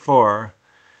 1974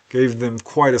 gave them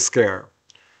quite a scare.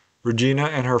 Regina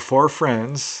and her 4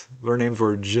 friends, their names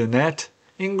were Jeanette,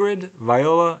 Ingrid,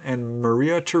 Viola, and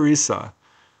Maria Teresa,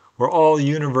 were all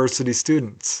university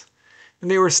students, and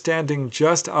they were standing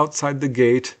just outside the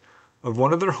gate of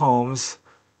one of their homes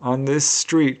on this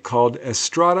street called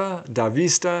Estrada da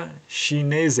Vista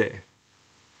Chinese.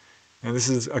 And this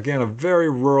is, again, a very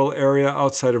rural area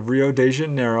outside of Rio de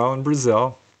Janeiro in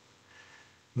Brazil.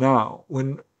 Now,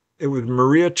 when it was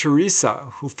Maria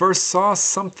Teresa who first saw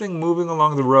something moving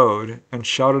along the road and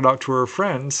shouted out to her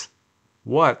friends,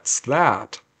 "What's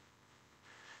that?"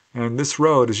 And this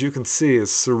road, as you can see,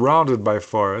 is surrounded by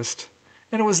forest,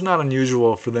 and it was not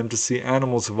unusual for them to see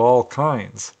animals of all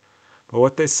kinds. But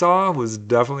what they saw was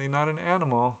definitely not an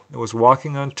animal. It was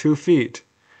walking on 2 feet.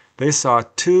 They saw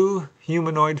 2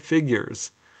 humanoid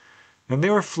figures, and they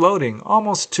were floating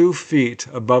almost 2 feet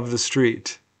above the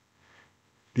street.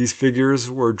 These figures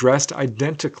were dressed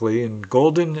identically in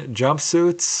golden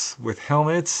jumpsuits with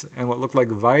helmets and what looked like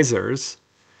visors.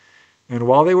 And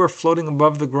while they were floating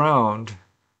above the ground,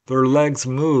 their legs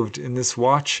moved in this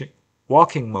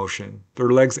walking motion. Their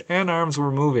legs and arms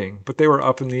were moving, but they were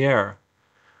up in the air.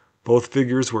 Both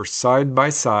figures were side by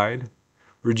side.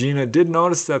 Regina did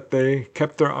notice that they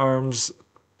kept their arms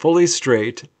fully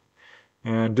straight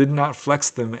and did not flex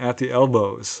them at the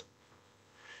elbows.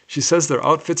 She says their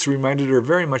outfits reminded her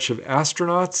very much of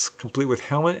astronauts, complete with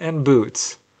helmet and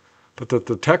boots, but that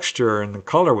the texture and the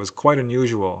color was quite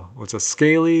unusual. It was a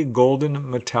scaly, golden,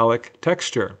 metallic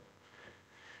texture.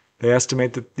 They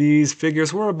estimate that these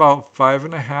figures were about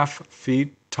 5.5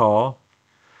 feet tall,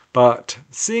 but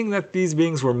seeing that these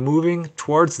beings were moving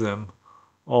towards them,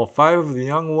 all 5 of the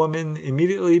young women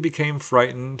immediately became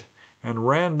frightened and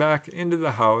ran back into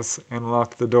the house and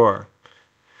locked the door.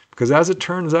 Because as it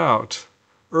turns out,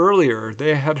 earlier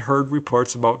they had heard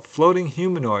reports about floating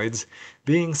humanoids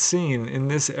being seen in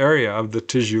this area of the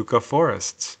Tijuca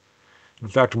forests. In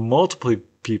fact, multiple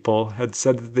people had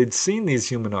said that they'd seen these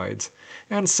humanoids,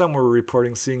 and some were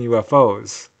reporting seeing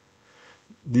UFOs.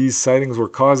 These sightings were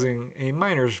causing a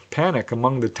minor panic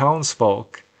among the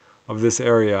townsfolk of this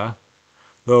area,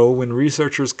 though when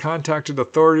researchers contacted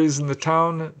authorities in the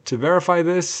town to verify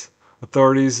this,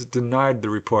 authorities denied the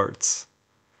reports.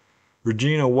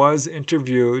 Regina was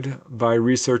interviewed by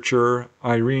researcher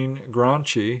Irene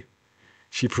Granchi.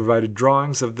 She provided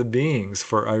drawings of the beings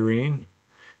for Irene,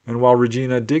 and while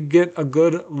Regina did get a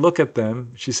good look at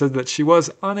them, she said that she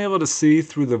was unable to see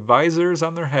through the visors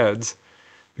on their heads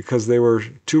because they were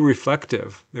too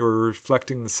reflective. They were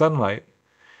reflecting the sunlight.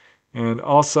 And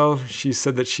also, she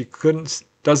said that she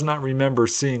does not remember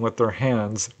seeing what their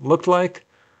hands looked like,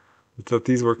 but that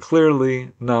these were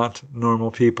clearly not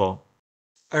normal people.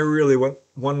 I really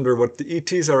wonder what the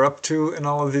ETs are up to in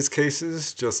all of these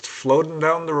cases, just floating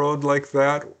down the road like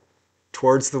that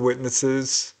towards the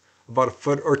witnesses, about a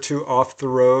foot or 2 off the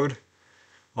road,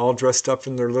 all dressed up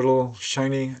in their little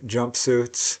shiny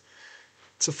jumpsuits.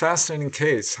 It's a fascinating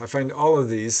case. I find all of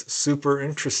these super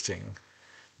interesting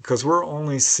because we're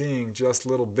only seeing just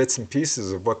little bits and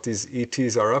pieces of what these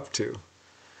ETs are up to.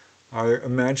 I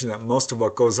imagine that most of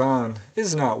what goes on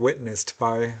is not witnessed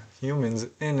by humans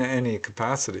in any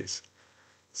capacities.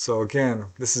 So again,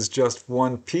 this is just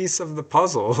one piece of the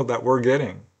puzzle that we're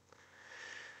getting.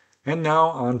 And now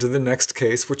on to the next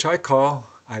case, which I call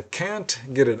I Can't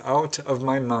Get It Out of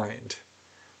My Mind.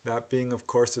 That being, of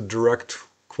course, a direct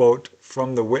quote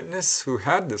from the witness who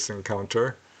had this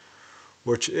encounter,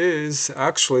 which is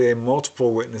actually a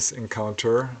multiple witness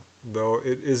encounter, though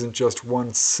it isn't just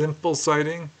one simple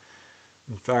sighting.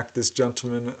 In fact, this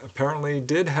gentleman apparently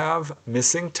did have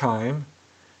missing time.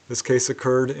 This case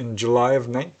occurred in July of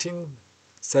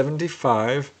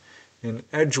 1975 in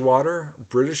Edgewater,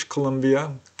 British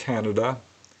Columbia, Canada.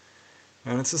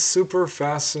 And it's a super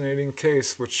fascinating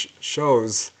case which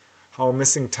shows how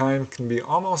missing time can be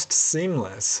almost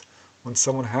seamless when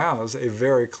someone has a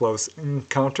very close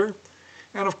encounter.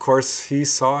 And of course, he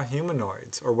saw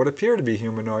humanoids, or what appear to be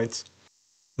humanoids.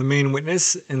 The main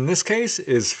witness in this case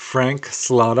is Frank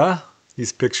Slada.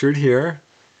 He's pictured here.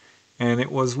 And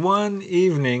it was one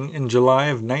evening in July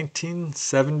of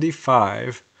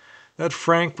 1975 that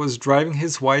Frank was driving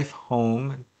his wife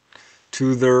home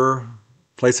to their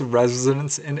place of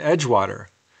residence in Edgewater.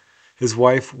 His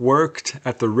wife worked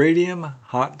at the Radium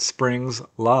Hot Springs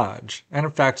Lodge, and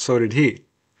in fact so did he.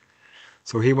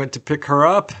 So he went to pick her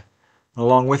up.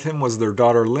 Along with him was their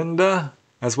daughter Linda,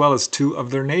 as well as two of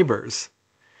their neighbors.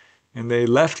 And they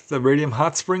left the Radium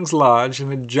Hot Springs Lodge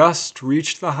and had just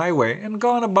reached the highway and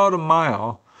gone about a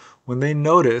mile when they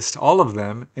noticed, all of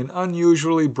them, an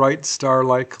unusually bright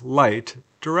star-like light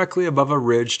directly above a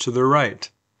ridge to their right.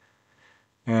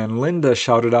 And Linda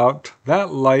shouted out,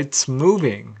 "That light's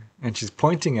moving," and she's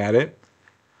pointing at it.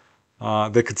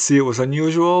 They could see it was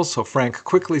unusual, so Frank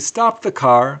quickly stopped the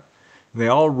car, and they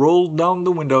all rolled down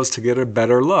the windows to get a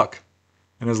better look.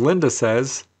 And as Linda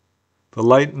says, the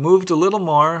light moved a little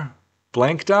more,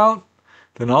 blanked out,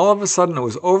 then all of a sudden it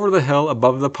was over the hill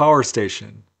above the power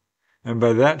station. And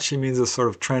by that she means a sort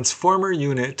of transformer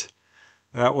unit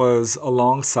that was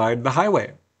alongside the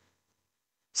highway.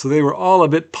 So they were all a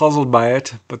bit puzzled by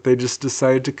it, but they just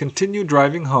decided to continue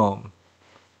driving home.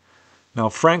 Now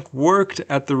Frank worked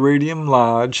at the Radium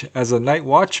Lodge as a night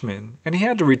watchman, and he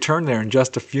had to return there in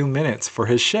just a few minutes for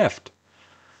his shift.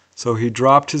 So he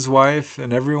dropped his wife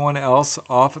and everyone else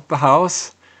off at the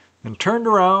house and turned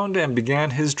around and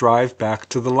began his drive back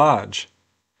to the lodge.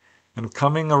 And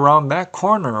coming around that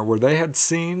corner where they had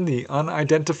seen the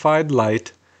unidentified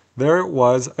light, there it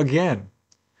was again.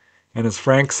 And as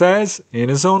Frank says, in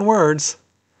his own words,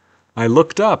 "I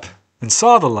looked up and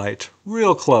saw the light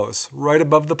real close, right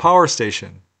above the power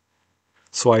station.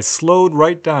 So I slowed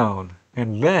right down,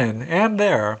 and then and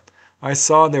there I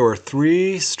saw there were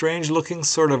three strange-looking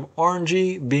sort of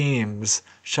orangey beams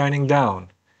shining down.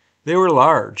 They were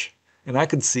large, and I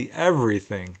could see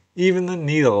everything, even the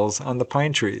needles on the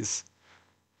pine trees."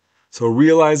 So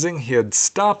realizing he had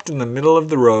stopped in the middle of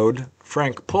the road,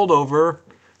 Frank pulled over,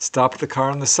 stopped the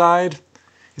car on the side.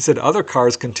 He said other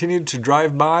cars continued to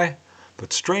drive by,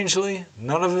 but strangely,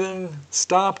 none of them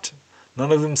stopped.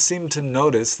 None of them seemed to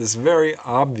notice this very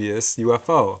obvious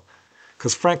UFO,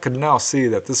 because Frank could now see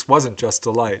that this wasn't just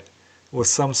a light. It was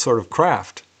some sort of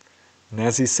craft. And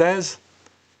as he says,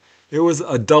 it was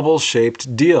a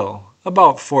double-shaped deal,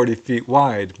 about 40 feet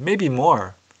wide, maybe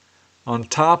more. On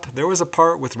top, there was a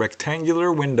part with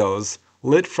rectangular windows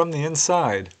lit from the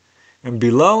inside, and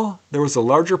below, there was a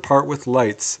larger part with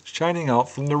lights shining out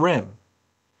from the rim.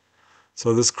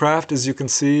 So this craft, as you can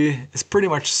see, is pretty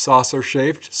much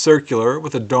saucer-shaped, circular,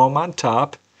 with a dome on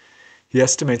top. He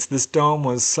estimates this dome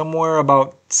was somewhere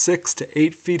about 6 to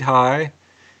 8 feet high,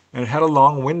 and it had a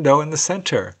long window in the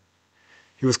center.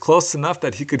 He was close enough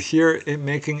that he could hear it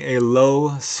making a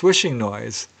low swishing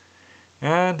noise.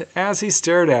 And as he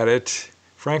stared at it,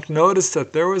 Frank noticed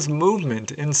that there was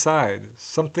movement inside.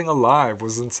 Something alive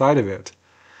was inside of it.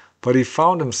 But he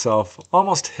found himself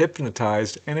almost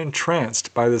hypnotized and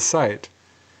entranced by the sight.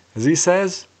 As he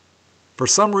says, "For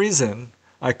some reason,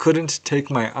 I couldn't take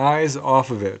my eyes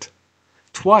off of it.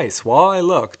 Twice, while I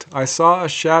looked, I saw a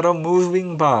shadow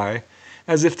moving by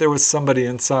as if there was somebody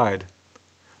inside.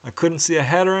 I couldn't see a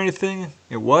head or anything,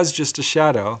 it was just a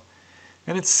shadow,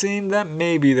 and it seemed that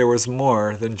maybe there was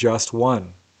more than just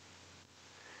one."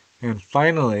 And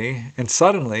finally, and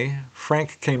suddenly,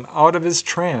 Frank came out of his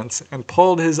trance and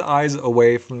pulled his eyes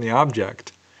away from the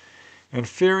object. And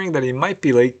fearing that he might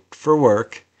be late for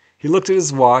work, he looked at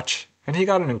his watch, and he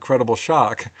got an incredible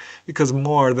shock, because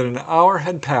more than an hour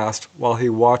had passed while he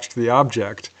watched the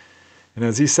object. And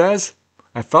as he says,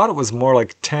 "I thought it was more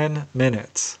like 10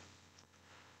 minutes.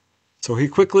 So he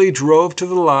quickly drove to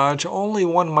the lodge only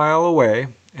 1 mile away,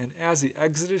 and as he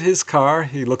exited his car,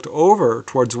 he looked over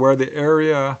towards the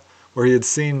area where he had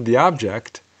seen the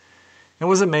object, and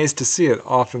was amazed to see it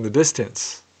off in the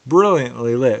distance,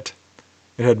 brilliantly lit.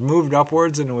 It had moved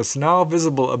upwards and was now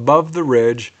visible above the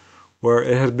ridge where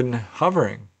it had been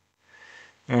hovering.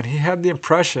 And he had the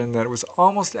impression that it was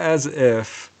almost as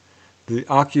if the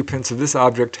occupants of this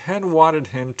object had wanted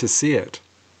him to see it.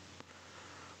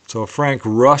 So Frank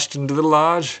rushed into the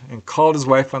lodge and called his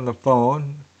wife on the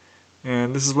phone,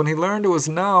 and this is when he learned it was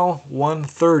now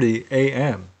 1:30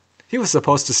 a.m. He was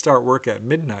supposed to start work at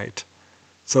midnight,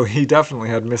 so he definitely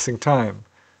had missing time.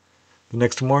 The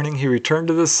next morning he returned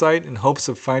to the site in hopes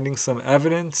of finding some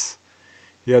evidence.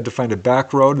 He had to find a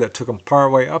back road that took him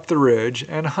partway up the ridge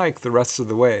and hike the rest of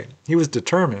the way. He was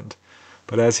determined,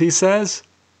 but as he says,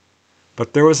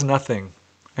 "But there was nothing.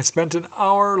 I spent an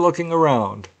hour looking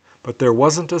around, but there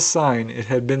wasn't a sign it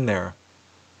had been there.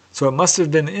 So it must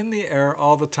have been in the air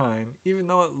all the time, even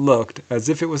though it looked as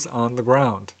if it was on the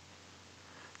ground.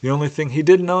 The only thing he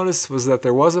did notice was that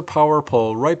there was a power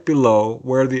pole right below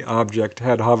where the object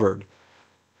had hovered.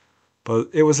 But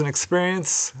it was an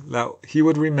experience that he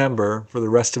would remember for the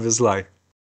rest of his life.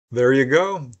 There you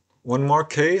go. One more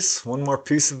case, one more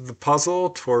piece of the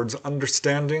puzzle towards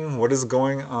understanding what is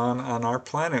going on our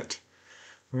planet.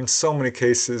 I mean, so many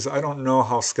cases. I don't know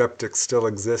how skeptics still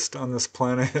exist on this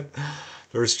planet.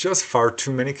 There's just far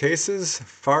too many cases,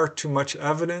 far too much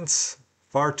evidence,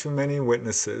 far too many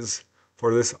witnesses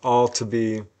for this all to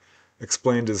be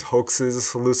explained as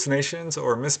hoaxes, hallucinations,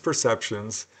 or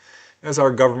misperceptions, as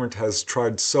our government has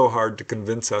tried so hard to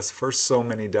convince us for so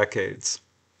many decades.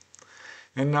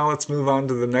 And now let's move on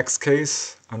to the next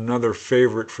case, another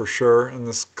favorite for sure in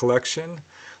this collection.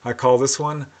 I call this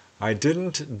one, I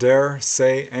Didn't Dare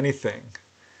Say Anything.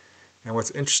 And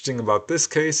what's interesting about this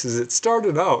case is it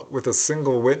started out with a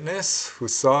single witness who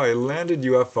saw a landed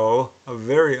UFO, a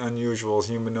very unusual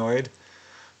humanoid,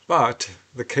 but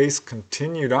the case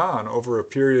continued on over a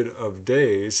period of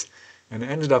days and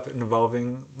ended up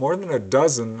involving more than a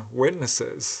dozen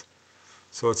witnesses.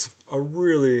 So it's a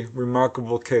really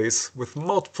remarkable case with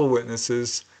multiple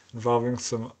witnesses involving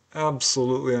some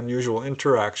absolutely unusual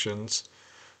interactions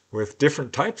with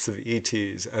different types of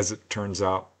ETs, as it turns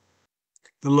out.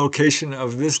 The location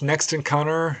of this next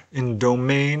encounter in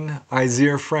Domaine,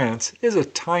 Isère, France, is a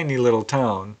tiny little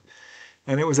town.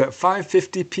 And it was at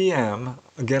 5:50 p.m.,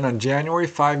 again on January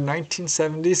 5,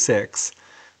 1976,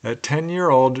 that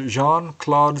 10-year-old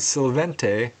Jean-Claude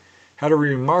Sylvente had a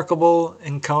remarkable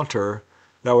encounter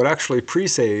that would actually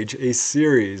presage a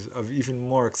series of even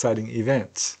more exciting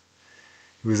events.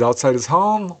 He was outside his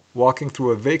home, walking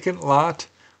through a vacant lot,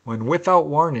 when without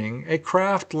warning, a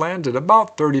craft landed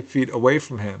about 30 feet away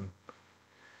from him.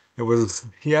 It was,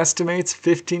 he estimates,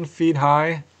 15 feet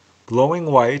high, glowing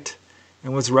white,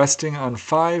 and was resting on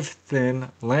 5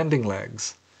 thin landing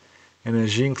legs. And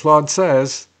as Jean-Claude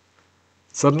says,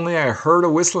 suddenly I heard a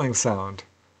whistling sound.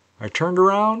 I turned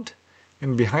around,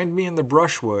 and behind me in the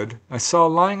brushwood, I saw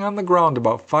lying on the ground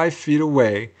about 5 feet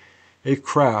away a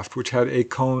craft which had a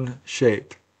cone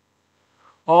shape,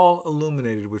 all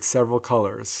illuminated with several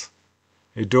colors.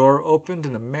 A door opened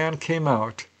and a man came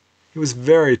out. He was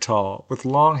very tall, with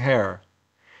long hair.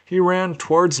 He ran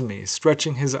towards me,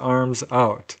 stretching his arms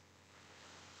out.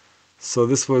 So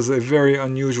this was a very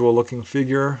unusual looking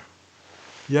figure.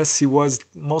 Yes, he was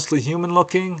mostly human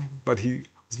looking, but he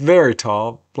was very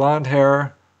tall, blonde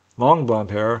hair, long blonde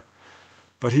hair,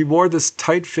 but he wore this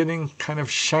tight-fitting, kind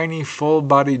of shiny,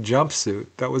 full-bodied jumpsuit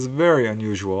that was very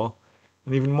unusual.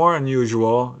 And even more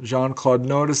unusual, Jean-Claude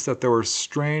noticed that there were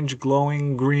strange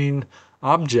glowing green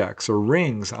objects or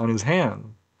rings on his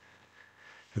hand.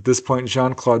 At this point,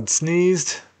 Jean-Claude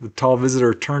sneezed. The tall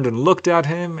visitor turned and looked at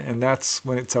him, and that's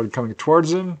when it started coming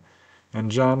towards him.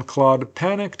 And Jean-Claude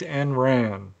panicked and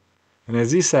ran. And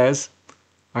as he says,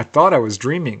 I thought I was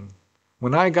dreaming.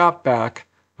 When I got back,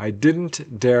 I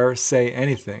didn't dare say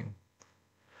anything.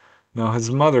 Now his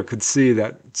mother could see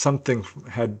that something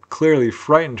had clearly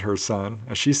frightened her son.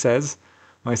 As she says,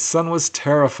 my son was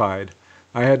terrified.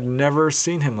 I had never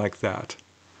seen him like that.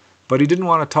 But he didn't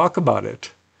want to talk about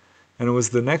it. And it was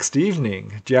the next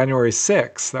evening, January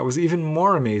 6th, that was even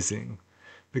more amazing.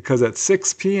 Because at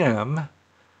 6 p.m.,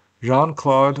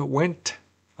 Jean-Claude went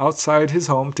outside his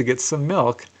home to get some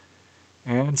milk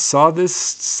and saw this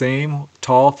same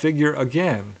tall figure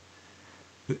again.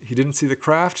 He didn't see the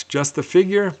craft, just the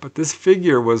figure, but this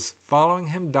figure was following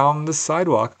him down the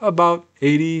sidewalk about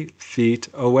 80 feet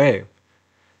away.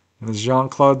 And as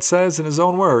Jean-Claude says in his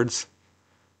own words,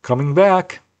 coming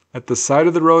back, at the side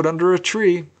of the road under a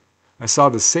tree, I saw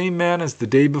the same man as the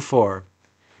day before.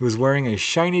 He was wearing a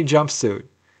shiny jumpsuit,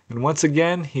 and once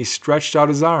again he stretched out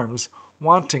his arms,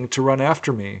 wanting to run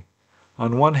after me.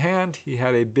 On one hand, he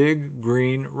had a big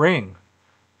green ring.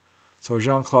 So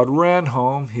Jean-Claude ran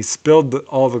home. He spilled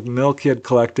all the milk he had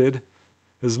collected.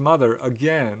 His mother,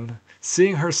 again,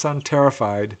 seeing her son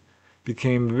terrified,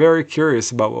 became very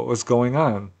curious about what was going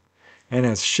on. And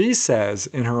as she says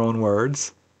in her own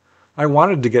words, I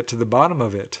wanted to get to the bottom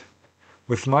of it.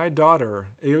 With my daughter,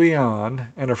 Eliane,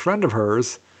 and a friend of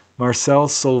hers, Marcel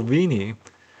Solvini,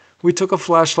 we took a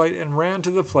flashlight and ran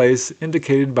to the place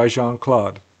indicated by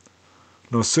Jean-Claude.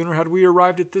 No sooner had we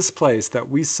arrived at this place that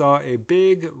we saw a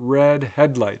big red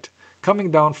headlight coming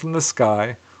down from the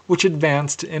sky, which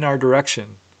advanced in our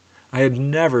direction. I had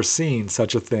never seen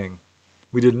such a thing.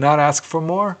 We did not ask for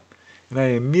more, and I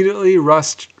immediately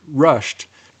rushed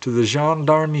to the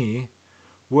gendarmerie,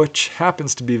 which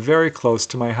happens to be very close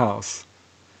to my house.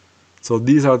 So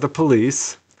these are the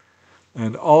police,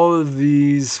 and all of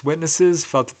these witnesses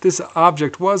felt that this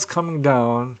object was coming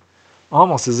down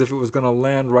almost as if it was going to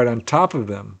land right on top of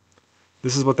them.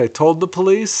 This is what they told the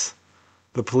police.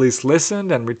 The police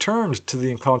listened and returned to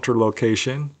the encounter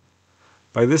location.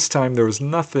 By this time, there was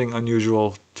nothing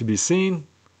unusual to be seen.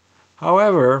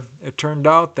 However, it turned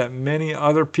out that many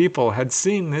other people had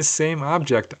seen this same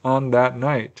object on that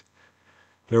night.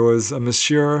 There was a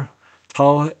Monsieur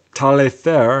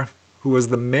Taillefer, who was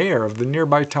the mayor of the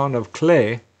nearby town of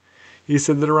Clay. He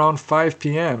said that around 5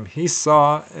 p.m. he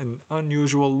saw an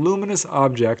unusual luminous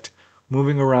object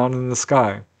moving around in the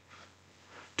sky.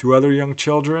 Two other young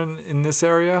children in this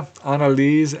area,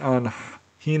 Annalise and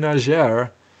Hina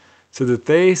Ger, said that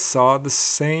they saw the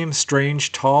same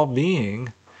strange tall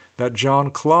being that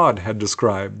Jean-Claude had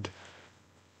described.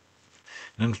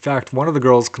 And in fact, one of the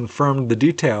girls confirmed the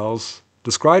details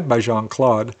described by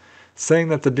Jean-Claude, saying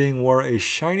that the being wore a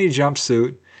shiny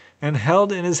jumpsuit and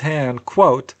held in his hand,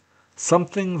 quote,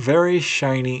 something very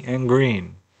shiny and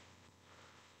green.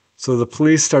 So the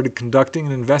police started conducting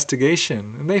an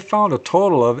investigation, and they found a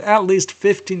total of at least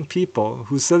 15 people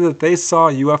who said that they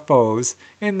saw UFOs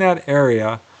in that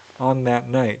area on that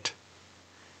night.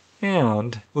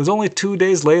 And it was only 2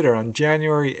 days later, on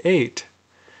January 8,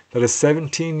 that a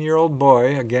 17-year-old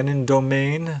boy, again in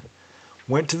Domaine,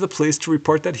 went to the police to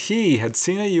report that he had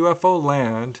seen a UFO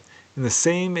land in the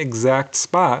same exact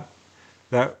spot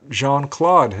that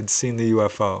Jean-Claude had seen the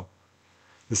UFO.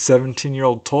 The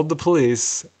 17-year-old told the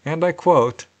police, and I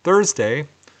quote, Thursday,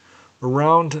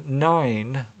 around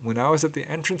 9, when I was at the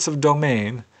entrance of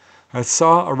Domaine, I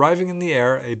saw arriving in the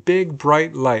air a big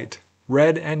bright light,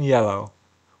 red and yellow.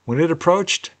 When it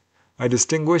approached, I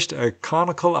distinguished a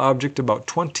conical object about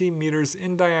 20 meters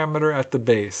in diameter at the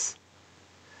base.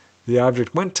 The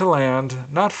object went to land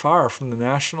not far from the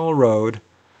National Road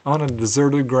on a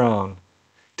deserted ground.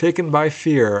 Taken by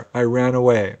fear, I ran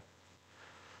away.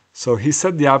 So he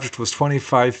said the object was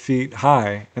 25 feet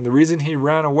high, and the reason he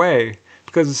ran away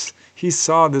because he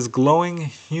saw this glowing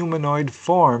humanoid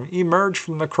form emerge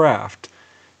from the craft,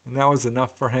 and that was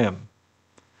enough for him.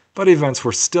 But events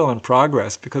were still in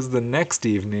progress because the next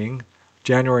evening,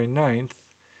 January 9th,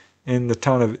 in the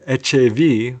town of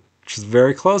Echeville, which is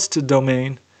very close to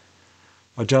Domaine,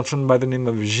 a gentleman by the name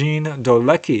of Jean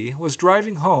Dolecki was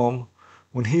driving home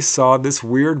when he saw this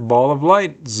weird ball of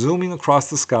light zooming across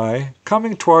the sky,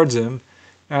 coming towards him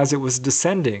as it was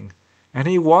descending, and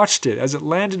he watched it as it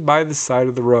landed by the side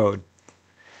of the road.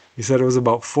 He said it was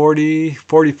about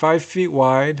 45 feet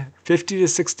wide, 50 to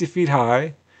 60 feet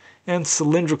high, and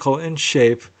cylindrical in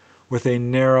shape with a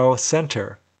narrow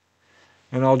center.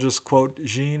 And I'll just quote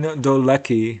Jean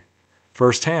Dolecki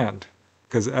firsthand,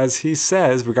 because as he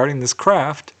says regarding this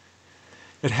craft,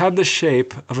 it had the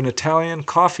shape of an Italian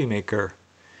coffee maker.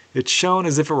 It shone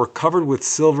as if it were covered with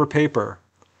silver paper.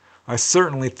 I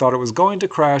certainly thought it was going to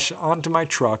crash onto my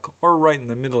truck or right in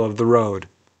the middle of the road.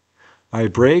 I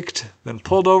braked, then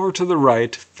pulled over to the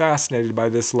right, fascinated by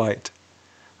this light.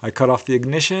 I cut off the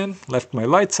ignition, left my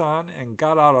lights on, and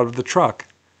got out of the truck.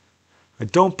 I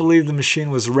don't believe the machine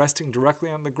was resting directly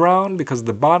on the ground because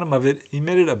the bottom of it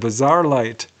emitted a bizarre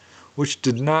light, which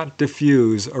did not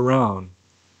diffuse around.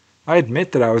 I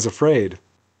admit that I was afraid.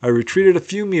 I retreated a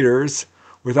few meters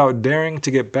without daring to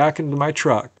get back into my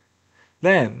truck.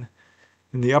 Then,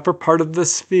 in the upper part of the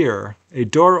sphere, a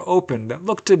door opened that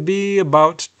looked to be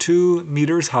about 2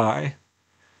 meters high.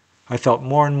 I felt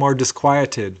more and more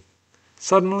disquieted.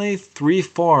 Suddenly, 3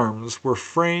 forms were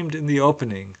framed in the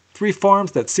opening, 3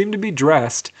 forms that seemed to be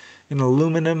dressed in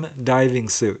aluminum diving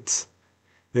suits.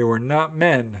 They were not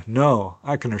men, no,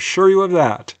 I can assure you of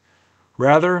that.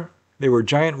 Rather, they were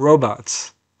giant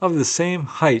robots, of the same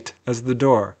height as the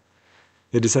door.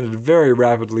 They descended very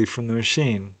rapidly from the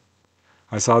machine.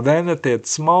 I saw then that they had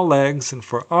small legs and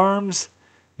for arms,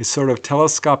 a sort of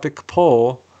telescopic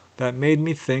pole that made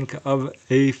me think of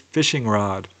a fishing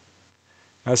rod.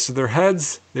 As to their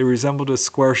heads, they resembled a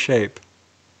square shape.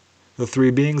 The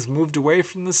 3 beings moved away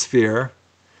from the sphere.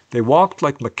 They walked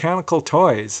like mechanical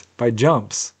toys, by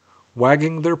jumps,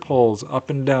 wagging their poles up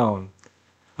and down.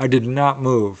 I did not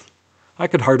move. I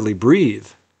could hardly breathe.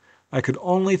 I could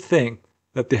only think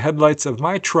that the headlights of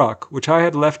my truck, which I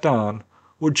had left on,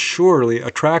 would surely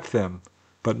attract them.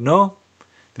 But no,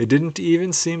 they didn't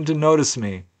even seem to notice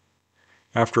me.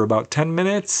 After about 10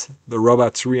 minutes, the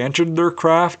robots re-entered their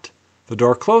craft, the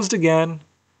door closed again,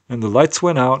 and the lights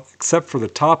went out except for the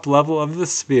top level of the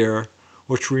sphere,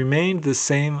 which remained the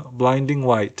same blinding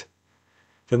white.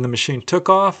 Then the machine took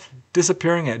off,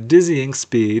 disappearing at dizzying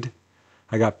speed.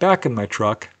 I got back in my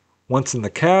truck. Once in the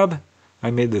cab,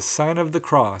 I made the sign of the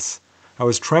cross. I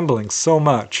was trembling so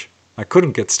much. I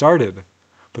couldn't get started.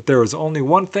 But there was only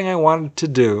one thing I wanted to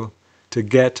do, to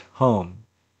get home.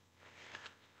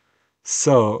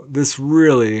 So this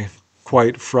really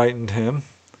quite frightened him,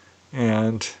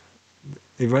 and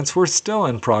events were still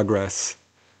in progress.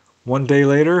 One day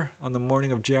later, on the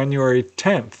morning of January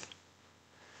 10th,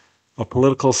 a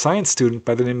political science student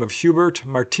by the name of Hubert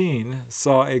Martin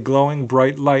saw a glowing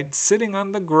bright light sitting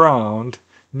on the ground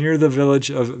near the village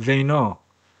of Veynon.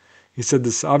 He said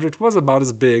this object was about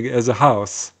as big as a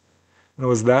house. And it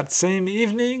was that same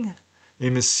evening a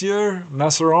Monsieur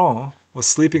Masseron was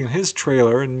sleeping in his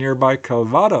trailer in nearby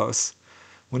Calvados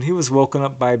when he was woken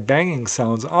up by banging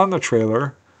sounds on the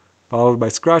trailer, followed by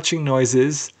scratching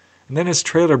noises, and then his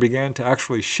trailer began to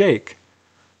actually shake.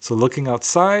 So looking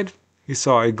outside, he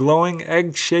saw a glowing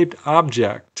egg-shaped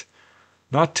object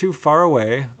not too far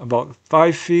away, about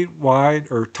 5 feet wide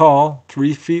or tall,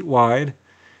 3 feet wide,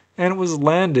 and it was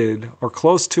landed or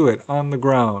close to it on the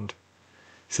ground.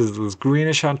 He says it was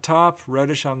greenish on top,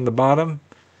 reddish on the bottom,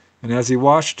 and as he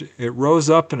watched, it rose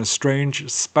up in a strange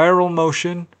spiral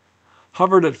motion,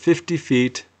 hovered at 50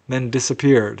 feet, then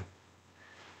disappeared.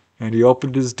 And he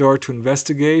opened his door to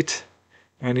investigate,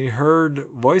 and he heard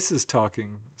voices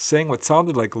talking, saying what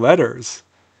sounded like letters.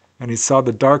 And he saw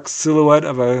the dark silhouette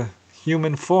of a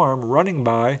human form running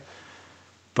by,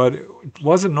 but it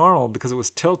wasn't normal because it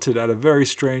was tilted at a very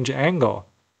strange angle.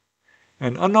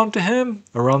 And unknown to him,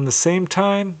 around the same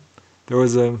time, there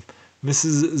was a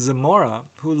Mrs. Zamora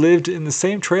who lived in the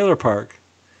same trailer park.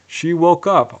 She woke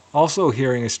up, also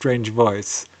hearing a strange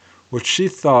voice, which she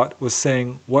thought was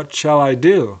saying, "What shall I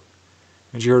do?"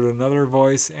 And she heard another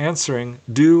voice answering,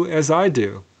 "Do as I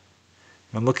do."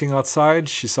 And looking outside,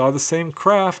 she saw the same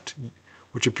craft,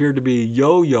 which appeared to be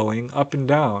yo-yoing up and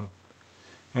down.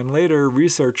 And later,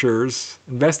 researchers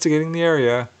investigating the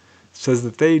area says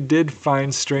that they did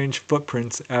find strange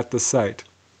footprints at the site.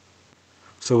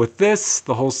 So with this,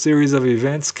 the whole series of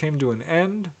events came to an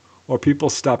end, or people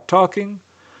stopped talking,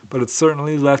 but it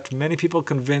certainly left many people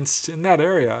convinced in that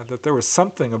area that there was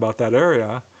something about that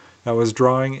area that was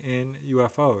drawing in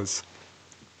UFOs.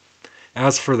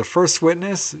 As for the first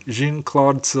witness,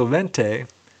 Jean-Claude Sylvente,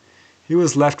 he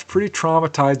was left pretty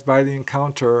traumatized by the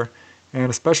encounter and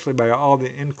especially by all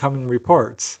the incoming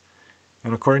reports.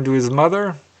 And according to his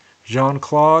mother,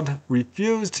 Jean-Claude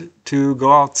refused to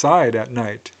go outside at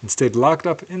night and stayed locked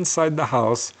up inside the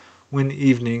house when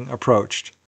evening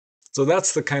approached. So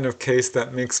that's the kind of case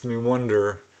that makes me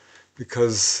wonder,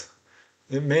 because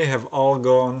it may have all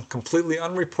gone completely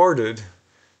unreported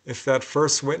if that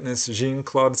first witness,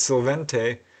 Jean-Claude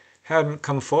Sylvente, hadn't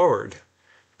come forward.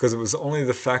 Because it was only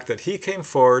the fact that he came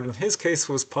forward and his case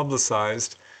was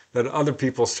publicized that other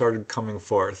people started coming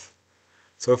forth.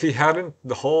 So if he hadn't,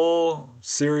 the whole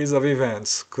series of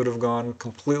events could have gone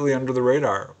completely under the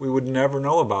radar. We would never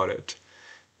know about it.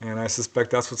 And I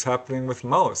suspect that's what's happening with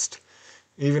most.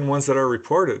 Even ones that are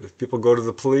reported. People go to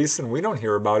the police and we don't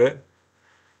hear about it.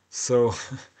 So,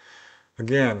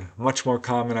 again, much more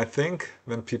common, I think,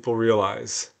 than people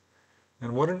realize.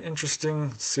 And what an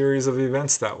interesting series of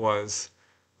events that was,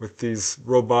 with these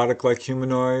robotic-like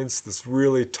humanoids, this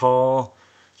really tall,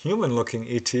 human-looking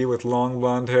ET with long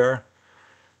blonde hair.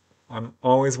 I'm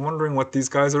always wondering what these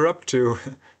guys are up to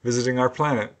visiting our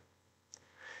planet.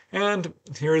 And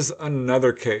here's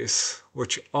another case,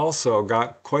 which also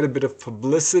got quite a bit of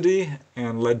publicity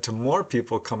and led to more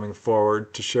people coming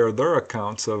forward to share their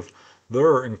accounts of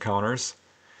their encounters.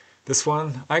 This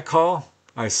one I call,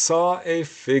 "I Saw a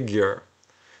Figure."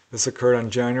 This occurred on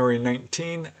January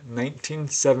 19,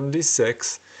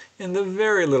 1976, in the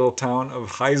very little town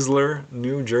of Heisler,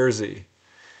 New Jersey.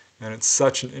 And it's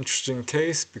such an interesting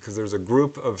case because there's a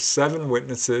group of 7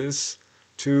 witnesses,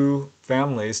 2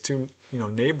 families, 2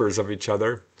 neighbors of each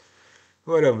other,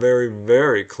 who had a very,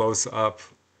 very close-up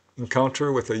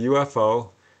encounter with a UFO,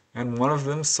 and one of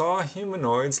them saw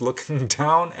humanoids looking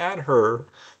down at her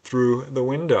through the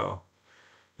window.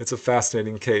 It's a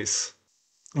fascinating case.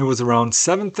 It was around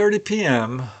 7:30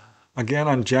 p.m., again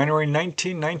on January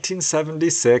 19,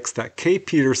 1976, that Kay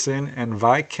Peterson and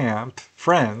Vi Camp,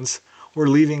 friends, were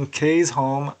leaving Kay's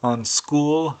home on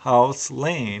Schoolhouse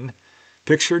Lane,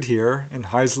 pictured here in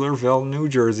Heislerville, New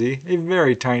Jersey, a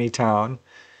very tiny town,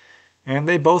 and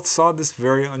they both saw this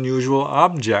very unusual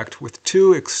object with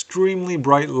 2 extremely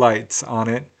bright lights on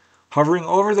it, hovering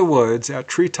over the woods at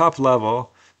treetop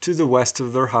level to the west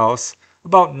of their house,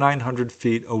 about 900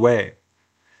 feet away.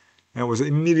 And it was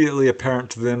immediately apparent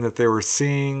to them that they were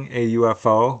seeing a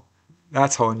UFO.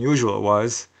 That's how unusual it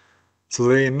was. So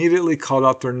they immediately called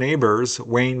out their neighbors,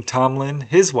 Wayne Tomlin,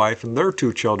 his wife, and their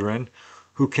 2 children,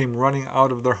 who came running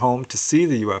out of their home to see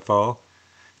the UFO.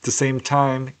 At the same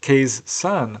time, Kay's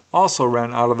son also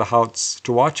ran out of the house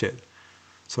to watch it.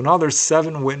 So now there's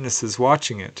 7 witnesses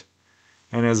watching it.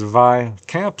 And as Vi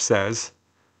Camp says,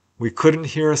 we couldn't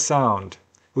hear a sound.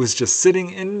 It was just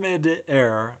sitting in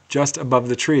mid-air just above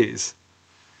the trees.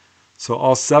 So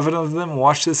all 7 of them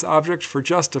watched this object for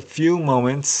just a few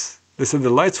moments. They said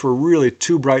the lights were really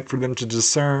too bright for them to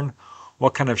discern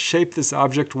what kind of shape this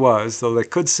object was, though they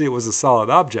could see it was a solid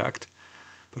object.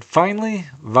 But finally,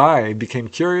 Vi became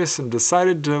curious and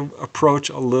decided to approach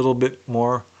a little bit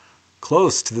more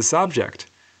close to this object.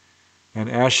 And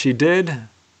as she did,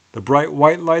 the bright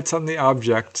white lights on the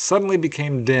object suddenly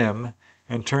became dim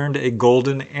and turned a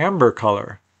golden amber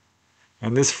color.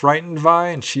 And this frightened Vi,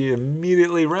 and she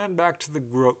immediately ran back to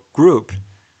the group,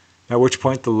 at which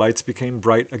point the lights became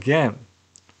bright again.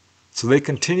 So they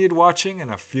continued watching, and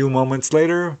a few moments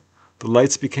later, the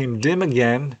lights became dim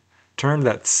again, turned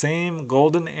that same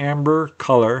golden amber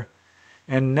color,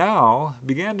 and now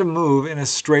began to move in a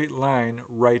straight line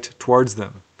right towards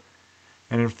them.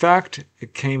 And in fact,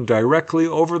 it came directly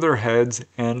over their heads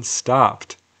and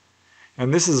stopped.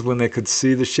 And this is when they could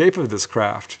see the shape of this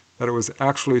craft, that it was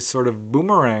actually sort of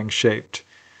boomerang shaped.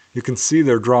 You can see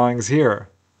their drawings here.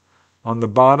 On the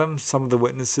bottom, some of the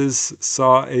witnesses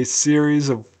saw a series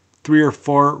of 3 or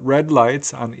 4 red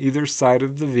lights on either side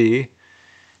of the V.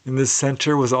 In the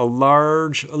center was a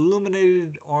large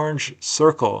illuminated orange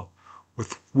circle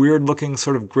with weird-looking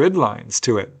sort of grid lines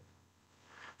to it.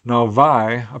 Now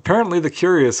Vi, apparently the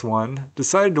curious one,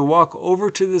 decided to walk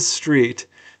over to the street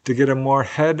to get a more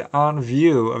head-on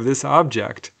view of this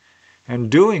object. And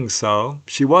doing so,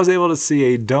 she was able to see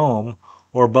a dome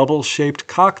or bubble-shaped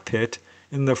cockpit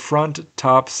in the front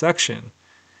top section.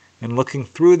 And looking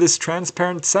through this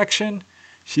transparent section,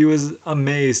 she was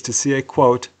amazed to see a,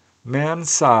 quote,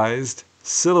 man-sized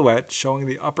silhouette showing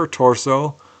the upper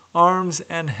torso, arms,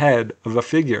 and head of a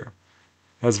figure.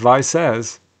 As Vi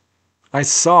says, I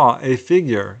saw a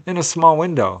figure in a small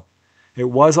window. It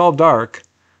was all dark,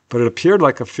 but it appeared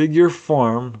like a figure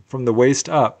form from the waist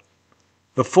up,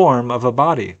 the form of a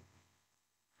body.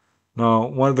 Now,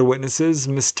 one of the witnesses,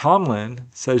 Miss Tomlin,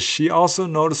 says she also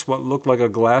noticed what looked like a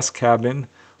glass cabin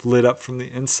lit up from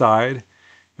the inside,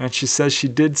 and she says she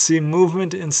did see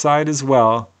movement inside as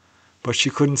well, but she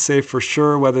couldn't say for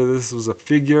sure whether this was a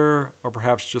figure or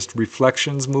perhaps just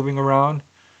reflections moving around.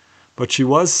 But she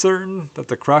was certain that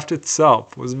the craft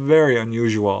itself was very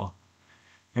unusual.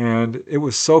 And it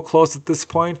was so close at this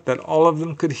point that all of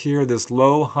them could hear this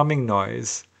low humming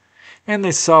noise. And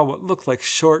they saw what looked like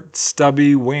short,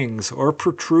 stubby wings or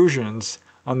protrusions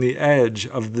on the edge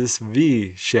of this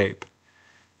V shape.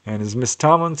 And as Miss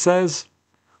Tomlin says,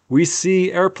 we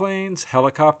see airplanes,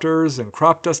 helicopters, and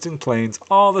crop dusting planes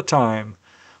all the time,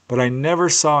 but I never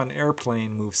saw an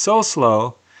airplane move so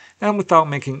slow and without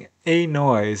making a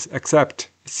noise, except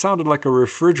it sounded like a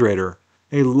refrigerator,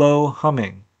 a low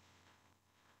humming.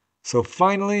 So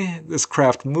finally, this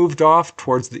craft moved off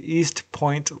towards the East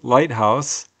Point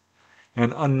Lighthouse,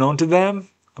 and unknown to them,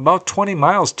 about 20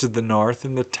 miles to the north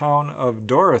in the town of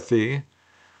Dorothy,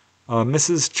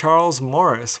 Mrs. Charles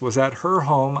Morris was at her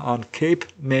home on Cape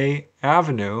May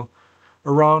Avenue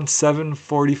around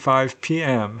 7:45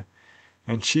 p.m.,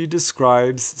 and she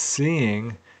describes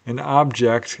seeing an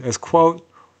object as, quote,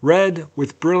 red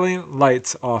with brilliant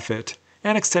lights off it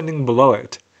and extending below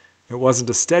it. It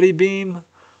wasn't a steady beam,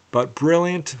 but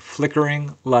brilliant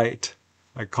flickering light.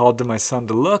 I called to my son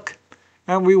to look,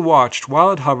 and we watched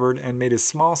while it hovered and made a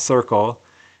small circle,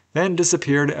 then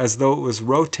disappeared as though it was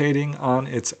rotating on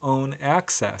its own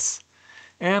axis,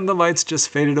 and the lights just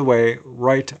faded away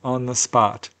right on the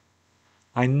spot.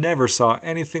 I never saw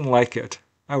anything like it.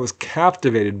 I was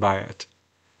captivated by it.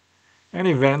 And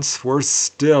events were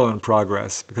still in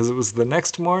progress, because it was the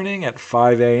next morning at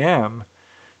 5 a.m.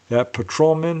 that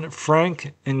Patrolman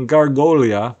Frank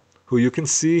Ingargolia, who you can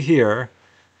see here,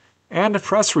 and a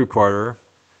press reporter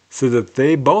said that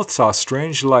they both saw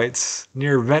strange lights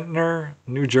near Ventnor,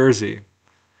 New Jersey.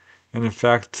 And in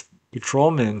fact,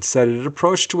 patrolman said it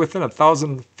approached to within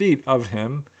 1,000 feet of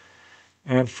him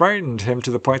and frightened him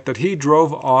to the point that he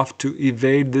drove off to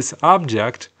evade this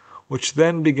object, which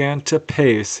then began to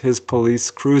pace his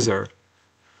police cruiser.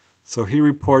 So he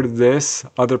reported this.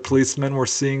 Other policemen were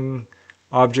seeing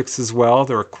objects as well.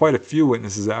 There were quite a few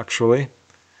witnesses, actually.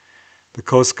 The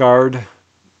Coast Guard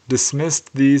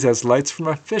dismissed these as lights from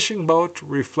a fishing boat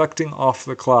reflecting off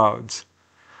the clouds.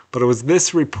 But it was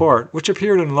this report, which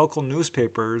appeared in local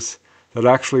newspapers, that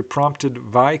actually prompted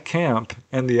Vi Camp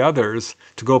and the others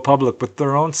to go public with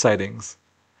their own sightings.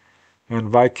 And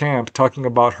Vi Camp, talking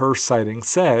about her sighting,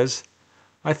 says,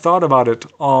 I thought about it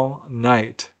all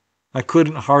night. I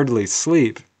couldn't hardly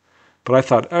sleep, but I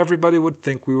thought everybody would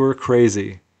think we were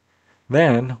crazy.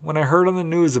 Then, when I heard on the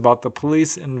news about the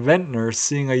police and vintners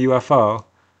seeing a UFO,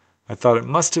 I thought it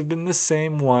must have been the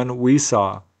same one we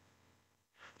saw.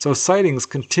 So sightings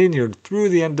continued through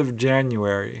the end of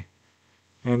January,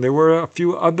 and there were a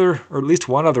few other, or at least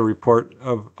one other report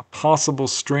of a possible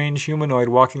strange humanoid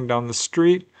walking down the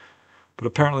street, but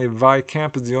apparently Vi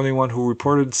Camp is the only one who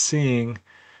reported seeing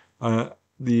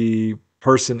the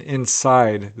person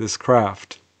inside this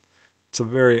craft. It's a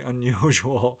very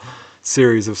unusual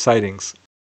series of sightings.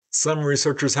 Some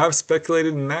researchers have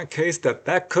speculated in that case that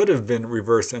that could have been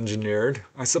reverse engineered.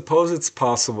 I suppose it's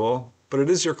possible, but it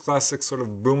is your classic sort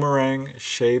of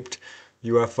boomerang-shaped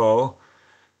UFO,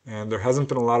 and there hasn't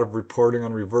been a lot of reporting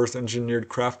on reverse engineered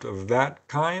craft of that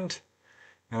kind.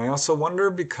 And I also wonder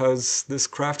because this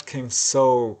craft came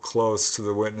so close to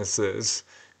the witnesses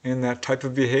in that type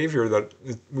of behavior that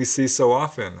we see so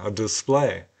often, a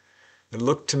display. It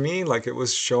looked to me like it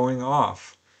was showing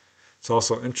off. It's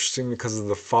also interesting because of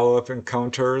the follow-up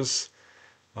encounters,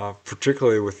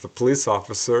 particularly with the police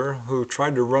officer who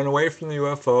tried to run away from the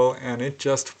UFO and it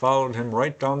just followed him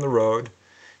right down the road.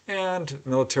 And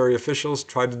military officials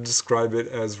tried to describe it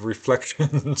as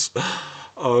reflections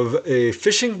of a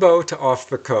fishing boat off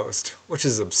the coast, which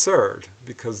is absurd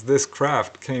because this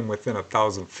craft came within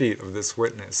 1,000 feet of this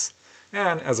witness.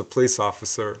 And as a police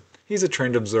officer, he's a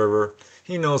trained observer.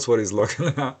 He knows what he's looking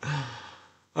at.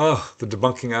 Oh, the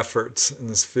debunking efforts in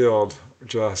this field are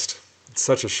just, it's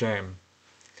such a shame.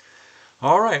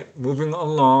 All right, moving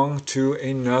along to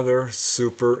another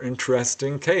super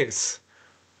interesting case.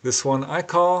 This one I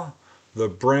call the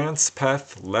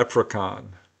Brancepeth Leprechaun.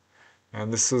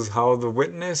 And this is how the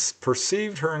witness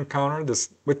perceived her encounter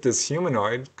with this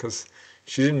humanoid, because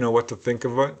she didn't know what to think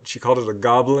of it. She called it a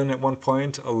goblin at one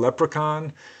point, a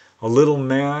leprechaun, a little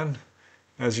man.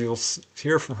 As you'll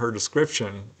hear from her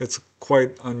description, it's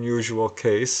quite an unusual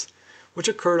case, which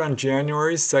occurred on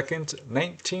January 2nd,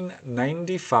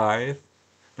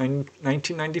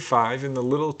 1995 in the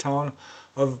little town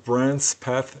of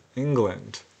Brancepeth,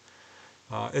 England.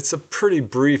 It's a pretty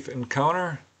brief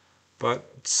encounter, but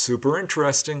super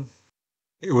interesting.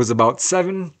 It was about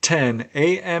 7:10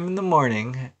 a.m. in the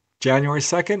morning, January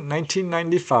 2nd,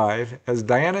 1995, as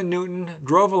Diana Newton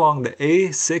drove along the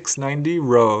A690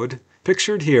 road,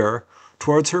 pictured here,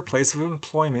 towards her place of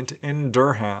employment in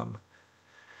Durham.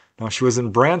 Now she was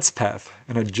in Brancepeth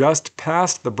and had just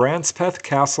passed the Brancepeth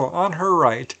Castle on her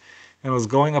right and was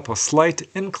going up a slight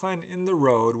incline in the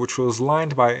road which was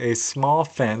lined by a small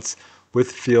fence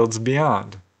with fields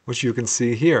beyond, which you can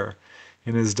see here.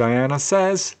 And as Diana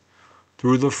says,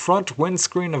 "Through the front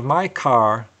windscreen of my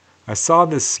car, I saw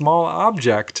this small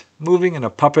object moving in a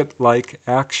puppet-like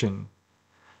action.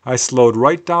 I slowed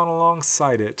right down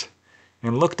alongside it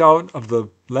and looked out of the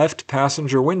left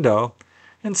passenger window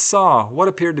and saw what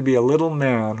appeared to be a little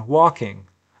man walking,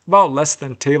 about less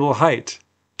than table height,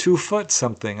 2 foot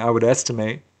something, I would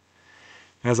estimate.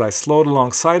 As I slowed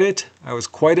alongside it, I was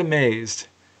quite amazed,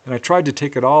 and I tried to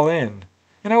take it all in,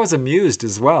 and I was amused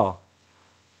as well.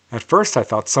 At first I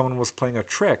thought someone was playing a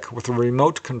trick with a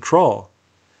remote control.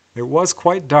 It was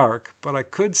quite dark, but I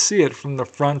could see it from the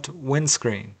front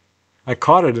windscreen. I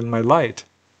caught it in my light.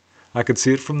 I could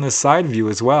see it from the side view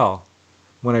as well,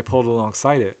 when I pulled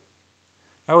alongside it.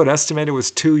 I would estimate it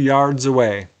was 2 yards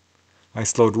away. I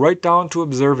slowed right down to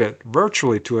observe it,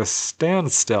 virtually to a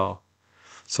standstill.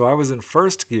 So I was in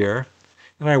first gear,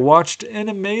 and I watched in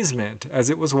amazement as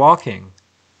it was walking.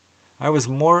 I was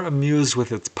more amused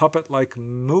with its puppet-like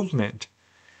movement,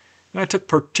 and I took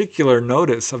particular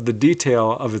notice of the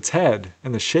detail of its head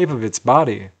and the shape of its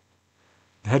body.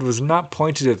 The head was not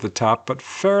pointed at the top, but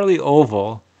fairly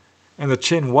oval, and the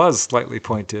chin was slightly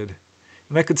pointed,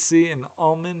 and I could see an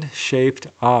almond-shaped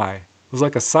eye. It was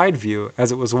like a side view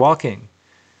as it was walking.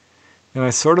 And I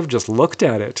sort of just looked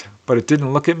at it, but it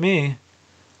didn't look at me.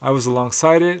 I was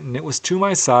alongside it, and it was to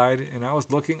my side, and I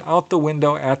was looking out the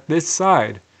window at this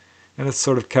side, and it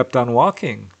sort of kept on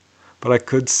walking. But I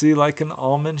could see like an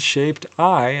almond-shaped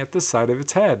eye at the side of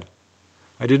its head.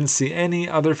 I didn't see any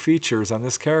other features on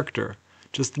this character,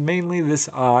 just mainly this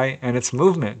eye and its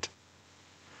movement.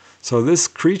 So this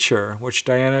creature, which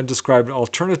Diana described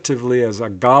alternatively as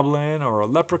a goblin or a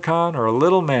leprechaun or a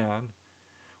little man,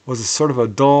 was a sort of a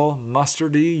dull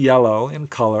mustardy yellow in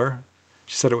color.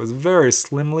 She said it was very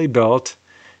slimly built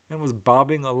and was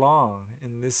bobbing along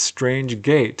in this strange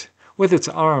gait, with its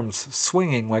arms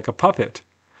swinging like a puppet,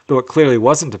 though it clearly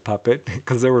wasn't a puppet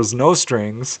because there was no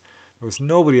strings, there was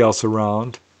nobody else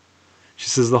around. She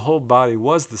says the whole body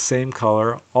was the same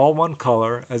color, all one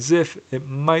color, as if it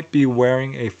might be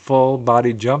wearing a full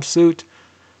body jumpsuit,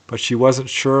 but she wasn't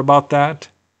sure about that.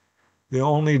 The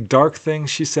only dark thing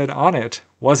she said on it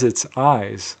was its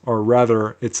eyes, or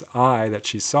rather its eye that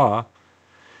she saw.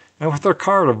 And with her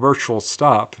car at a virtual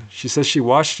stop, she says she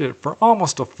watched it for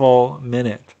almost a full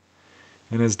minute.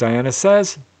 And as Diana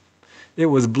says, it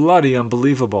was bloody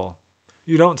unbelievable.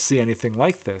 You don't see anything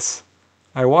like this.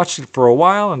 I watched it for a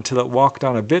while until it walked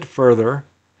on a bit further.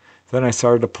 Then I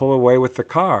started to pull away with the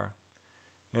car.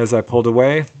 As I pulled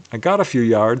away, I got a few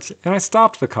yards and I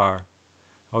stopped the car.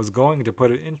 I was going to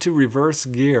put it into reverse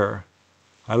gear.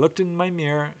 I looked in my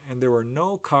mirror and there were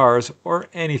no cars or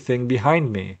anything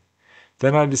behind me.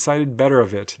 Then I decided better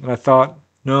of it and I thought,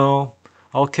 no,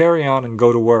 I'll carry on and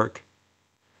go to work.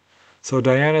 So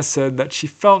Diana said that she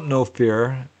felt no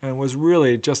fear and was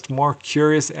really just more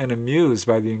curious and amused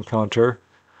by the encounter.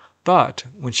 But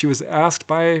when she was asked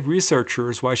by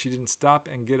researchers why she didn't stop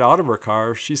and get out of her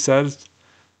car, she said,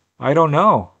 I don't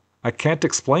know. I can't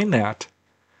explain that.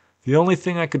 The only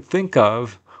thing I could think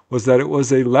of was that it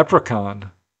was a leprechaun.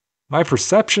 My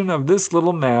perception of this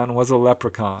little man was a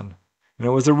leprechaun, and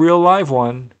it was a real live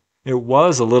one. It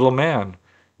was a little man,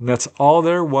 and that's all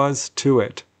there was to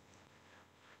it.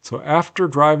 So after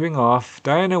driving off,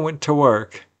 Diana went to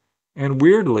work, and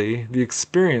weirdly, the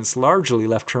experience largely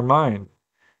left her mind.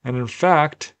 And in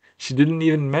fact, she didn't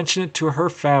even mention it to her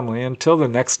family until the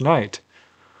next night,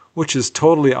 which is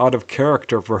totally out of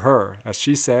character for her, as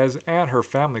she says, and her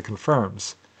family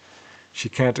confirms. She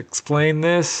can't explain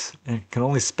this and can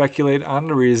only speculate on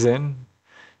the reason.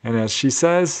 And as she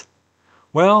says,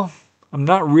 well, I'm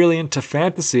not really into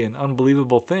fantasy and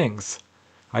unbelievable things.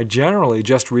 I generally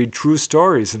just read true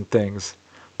stories and things,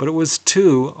 but it was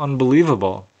too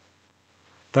unbelievable.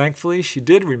 Thankfully, she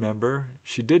did remember.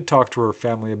 She did talk to her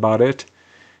family about it.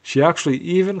 She actually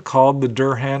even called the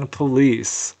Durham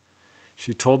police.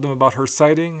 She told them about her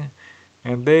sighting,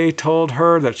 and they told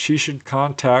her that she should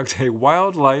contact a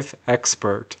wildlife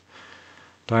expert.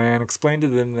 Diane explained to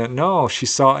them that no, she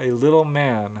saw a little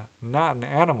man, not an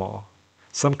animal,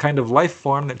 some kind of life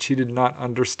form that she did not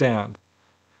understand.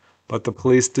 But the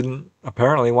police didn't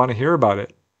apparently want to hear about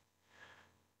it.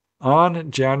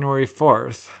 On January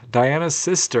 4th, Diana's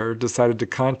sister decided to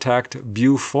contact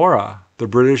Bufora, the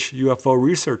British UFO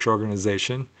research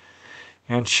organization,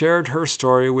 and shared her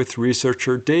story with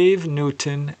researcher Dave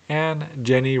Newton and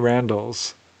Jenny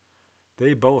Randalls.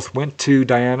 They both went to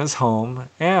Diana's home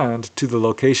and to the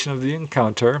location of the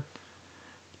encounter.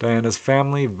 Diana's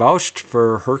family vouched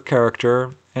for her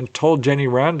character and told Jenny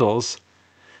Randalls,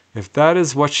 if that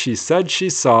is what she said she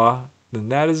saw, then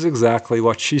that is exactly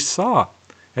what she saw,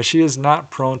 as she is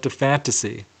not prone to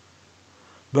fantasy.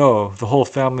 Though the whole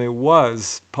family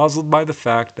was puzzled by the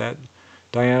fact that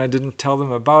Diana didn't tell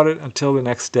them about it until the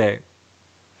next day.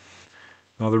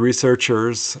 Now the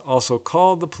researchers also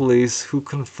called the police, who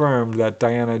confirmed that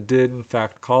Diana did in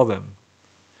fact call them.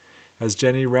 As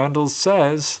Jenny Randalls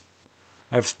says,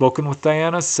 I've spoken with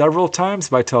Diana several times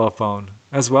by telephone,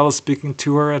 as well as speaking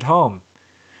to her at home.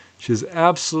 She is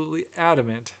absolutely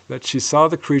adamant that she saw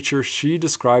the creature she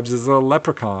describes as a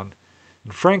leprechaun,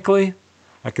 and frankly,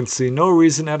 I can see no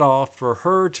reason at all for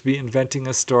her to be inventing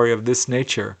a story of this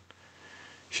nature.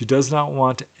 She does not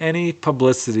want any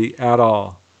publicity at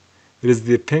all. It is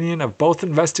the opinion of both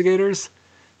investigators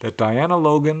that Diana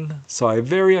Logan saw a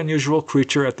very unusual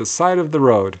creature at the side of the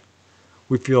road.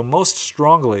 We feel most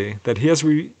strongly that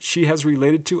she has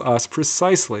related to us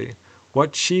precisely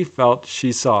what she felt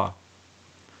she saw.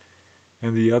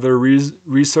 And the other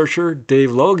researcher,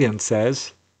 Dave Logan,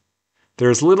 says, there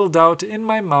is little doubt in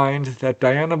my mind that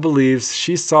Diana believes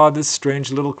she saw this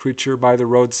strange little creature by the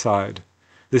roadside.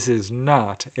 This is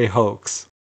not a hoax.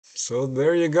 So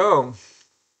there you go.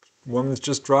 Woman's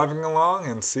just driving along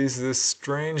and sees this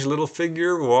strange little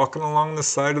figure walking along the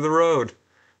side of the road.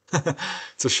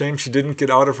 It's a shame she didn't get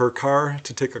out of her car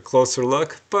to take a closer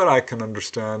look, but I can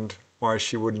understand why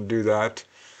she wouldn't do that.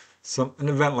 An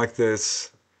event like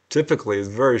this typically is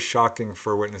very shocking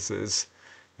for witnesses,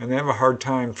 and they have a hard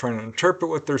time trying to interpret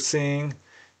what they're seeing,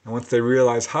 and once they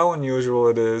realize how unusual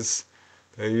it is,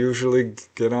 they usually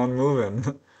get on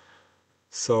moving.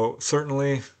 So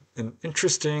certainly an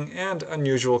interesting and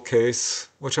unusual case,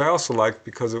 which I also like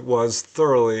because it was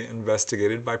thoroughly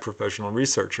investigated by professional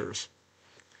researchers.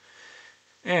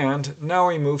 And now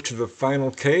we move to the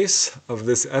final case of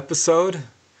this episode.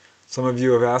 Some of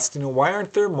you have asked, why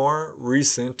aren't there more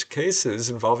recent cases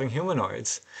involving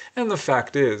humanoids? And the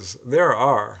fact is, there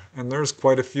are, and there's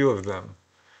quite a few of them.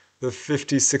 The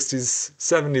 50s, 60s,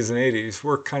 70s, and 80s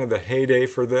were kind of the heyday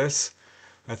for this,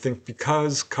 I think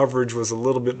because coverage was a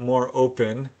little bit more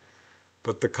open,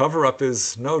 but the cover-up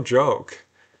is no joke,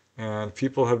 and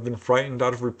people have been frightened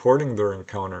out of reporting their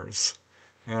encounters.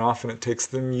 And often it takes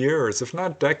them years, if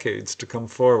not decades, to come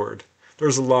forward.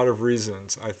 There's a lot of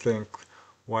reasons, I think,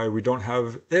 why we don't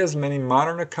have as many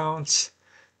modern accounts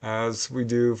as we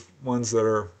do ones that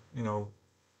are,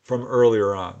 from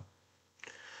earlier on.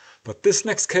 But this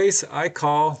next case I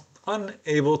call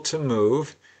Unable to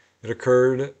Move. It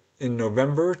occurred in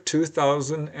November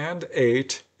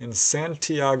 2008 in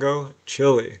Santiago,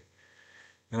 Chile.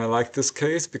 And I like this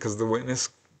case because the witness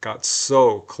got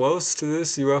so close to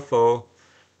this UFO,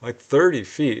 like 30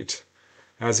 feet,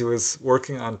 as he was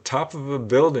working on top of a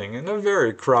building in a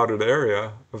very crowded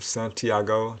area of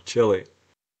Santiago, Chile.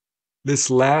 This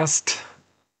last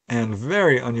and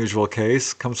very unusual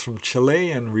case comes from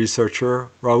Chilean researcher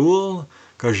Raul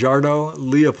Gajardo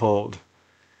Leopold.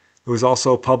 It was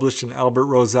also published in Albert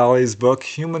Rosali's book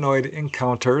Humanoid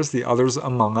Encounters, The Others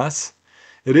Among Us.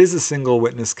 It is a single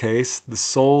witness case, the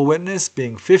sole witness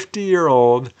being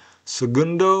 50-year-old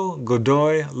Segundo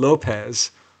Godoy Lopez,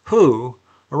 who,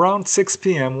 around 6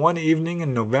 p.m. one evening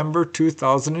in November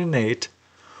 2008,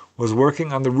 was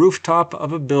working on the rooftop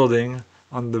of a building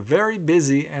on the very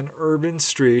busy and urban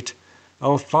street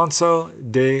Alfonso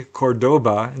de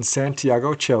Cordoba in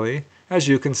Santiago, Chile, as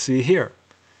you can see here,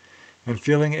 and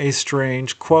feeling a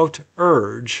strange, quote,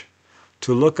 urge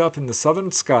to look up in the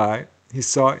southern sky, he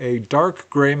saw a dark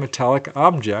gray metallic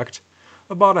object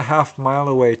about a half-mile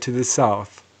away to the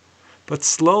south. But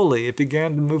slowly it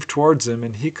began to move towards him,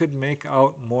 and he could make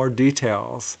out more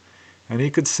details. And he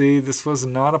could see this was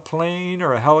not a plane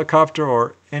or a helicopter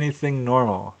or anything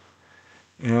normal.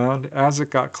 And as it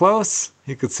got close,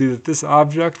 he could see that this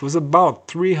object was about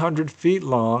 300 feet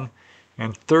long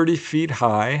and 30 feet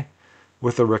high,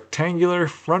 with a rectangular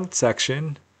front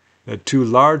section that 2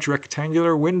 large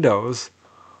rectangular windows,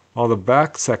 while the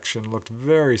back section looked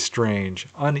very strange,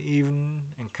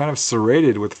 uneven, and kind of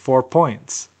serrated with 4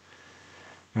 points.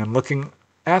 And looking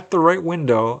at the right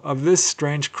window of this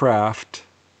strange craft,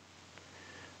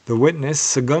 the witness,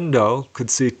 Segundo, could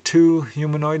see 2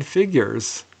 humanoid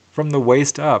figures from the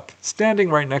waist up, standing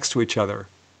right next to each other.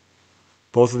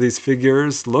 Both of these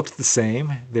figures looked the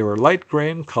same. They were light gray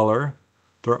in color.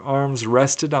 Their arms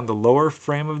rested on the lower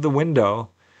frame of the window,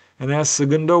 and as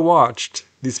Segundo watched,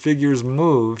 these figures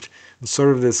moved in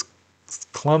sort of this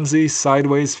clumsy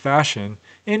sideways fashion,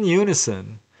 in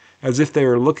unison, as if they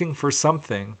were looking for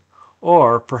something,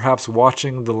 or perhaps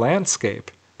watching the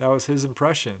landscape. That was his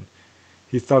impression.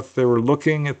 He thought they were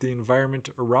looking at the environment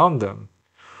around them,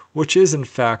 which is in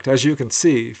fact, as you can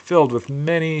see, filled with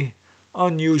many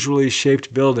unusually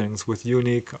shaped buildings with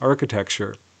unique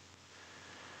architecture.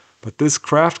 But this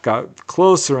craft got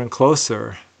closer and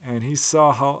closer, and he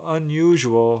saw how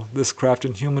unusual this craft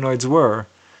and humanoids were,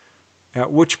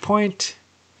 at which point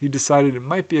he decided it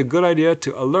might be a good idea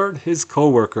to alert his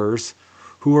co-workers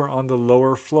who were on the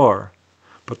lower floor.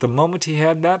 But the moment he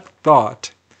had that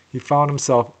thought, he found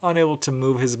himself unable to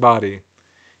move his body.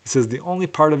 He says the only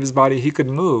part of his body he could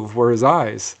move were his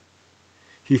eyes.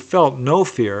 He felt no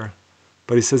fear,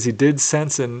 but he says he did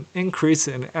sense an increase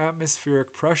in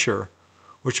atmospheric pressure,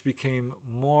 which became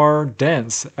more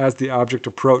dense as the object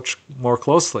approached more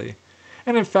closely.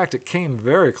 And in fact, it came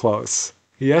very close.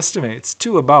 He estimates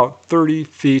to about 30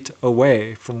 feet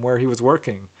away from where he was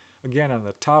working, again on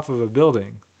the top of a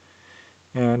building,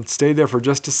 and stayed there for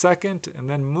just a second and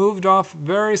then moved off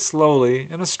very slowly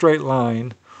in a straight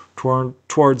line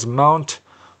towards Mount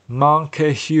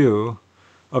Monquehu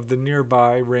of the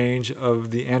nearby range of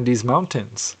the Andes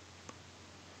Mountains.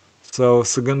 So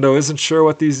Segundo isn't sure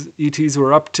what these ETs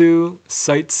were up to,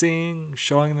 sightseeing,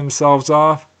 showing themselves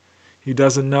off. He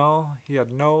doesn't know. He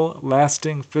had no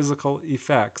lasting physical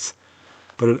effects,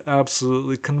 but it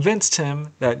absolutely convinced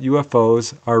him that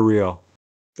UFOs are real.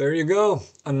 There you go,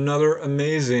 another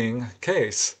amazing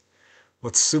case.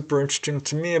 What's super interesting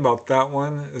to me about that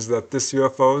one is that this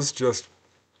UFO is just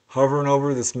hovering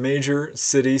over this major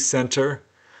city center.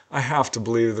 I have to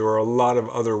believe there were a lot of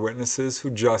other witnesses who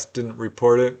just didn't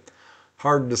report it.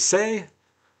 Hard to say.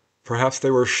 Perhaps they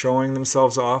were showing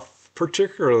themselves off,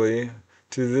 particularly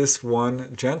to this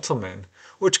one gentleman,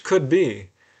 which could be,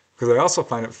 because I also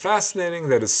find it fascinating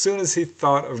that as soon as he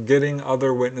thought of getting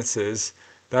other witnesses,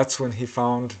 that's when he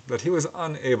found that he was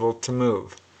unable to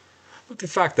move. But the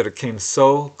fact that it came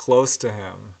so close to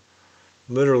him,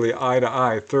 literally eye to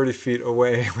eye, 30 feet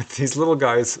away, with these little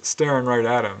guys staring right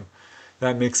at him,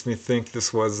 that makes me think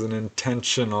this was an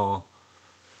intentional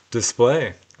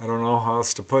display. I don't know how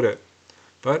else to put it.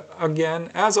 But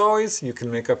again, as always, you can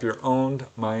make up your own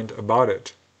mind about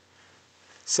it.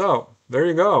 So, there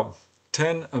you go.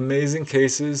 10 amazing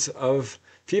cases of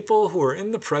people who are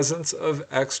in the presence of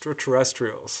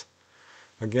extraterrestrials.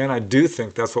 Again, I do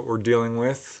think that's what we're dealing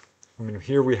with. I mean,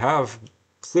 here we have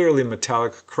clearly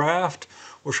metallic craft,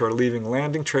 which are leaving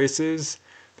landing traces.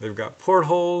 They've got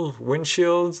portholes,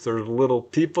 windshields, there's little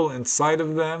people inside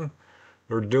of them.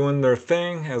 They're doing their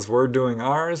thing as we're doing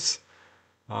ours.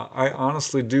 I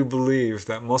honestly do believe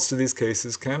that most of these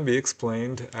cases can be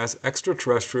explained as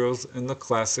extraterrestrials in the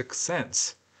classic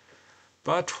sense.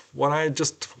 But what I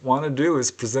just want to do is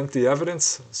present the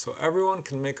evidence so everyone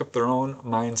can make up their own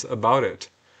minds about it.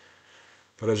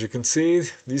 But as you can see,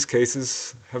 these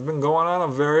cases have been going on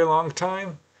a very long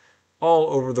time. All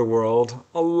over the world,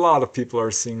 a lot of people are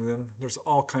seeing them. There's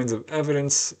all kinds of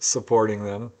evidence supporting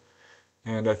them.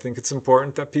 And I think it's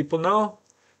important that people know.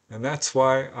 And that's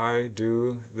why I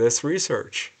do this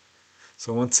research.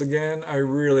 So once again, I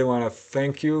really want to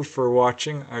thank you for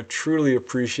watching. I truly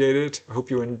appreciate it. I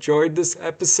hope you enjoyed this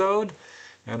episode.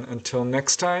 And until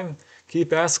next time,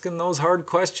 keep asking those hard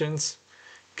questions.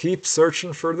 Keep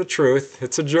searching for the truth.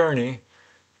 It's a journey.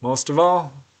 Most of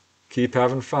all, keep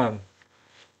having fun.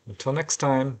 Until next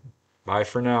time, bye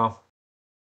for now.